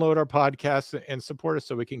 download our podcast, and support us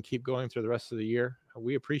so we can keep going through the rest of the year.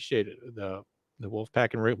 We appreciate it, the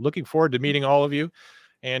Wolfpack, and we're looking forward to meeting all of you.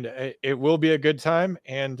 And it will be a good time.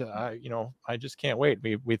 And, I just can't wait.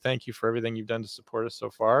 We thank you for everything you've done to support us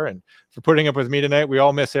so far and for putting up with me tonight. We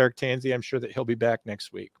all miss Eric Tansey. I'm sure that he'll be back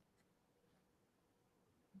next week.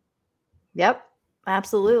 Yep,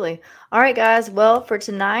 absolutely. All right, guys. Well, for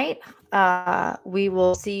tonight, we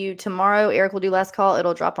will see you tomorrow. Eric will do last call.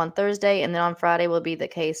 It'll drop on Thursday. And then on Friday will be the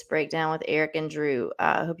case breakdown with Eric and Drew.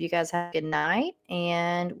 I hope you guys have a good night.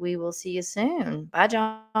 And we will see you soon. Bye,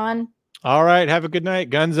 John. All right. Have a good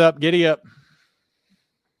night. Guns up. Giddy up.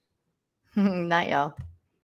 Night, y'all.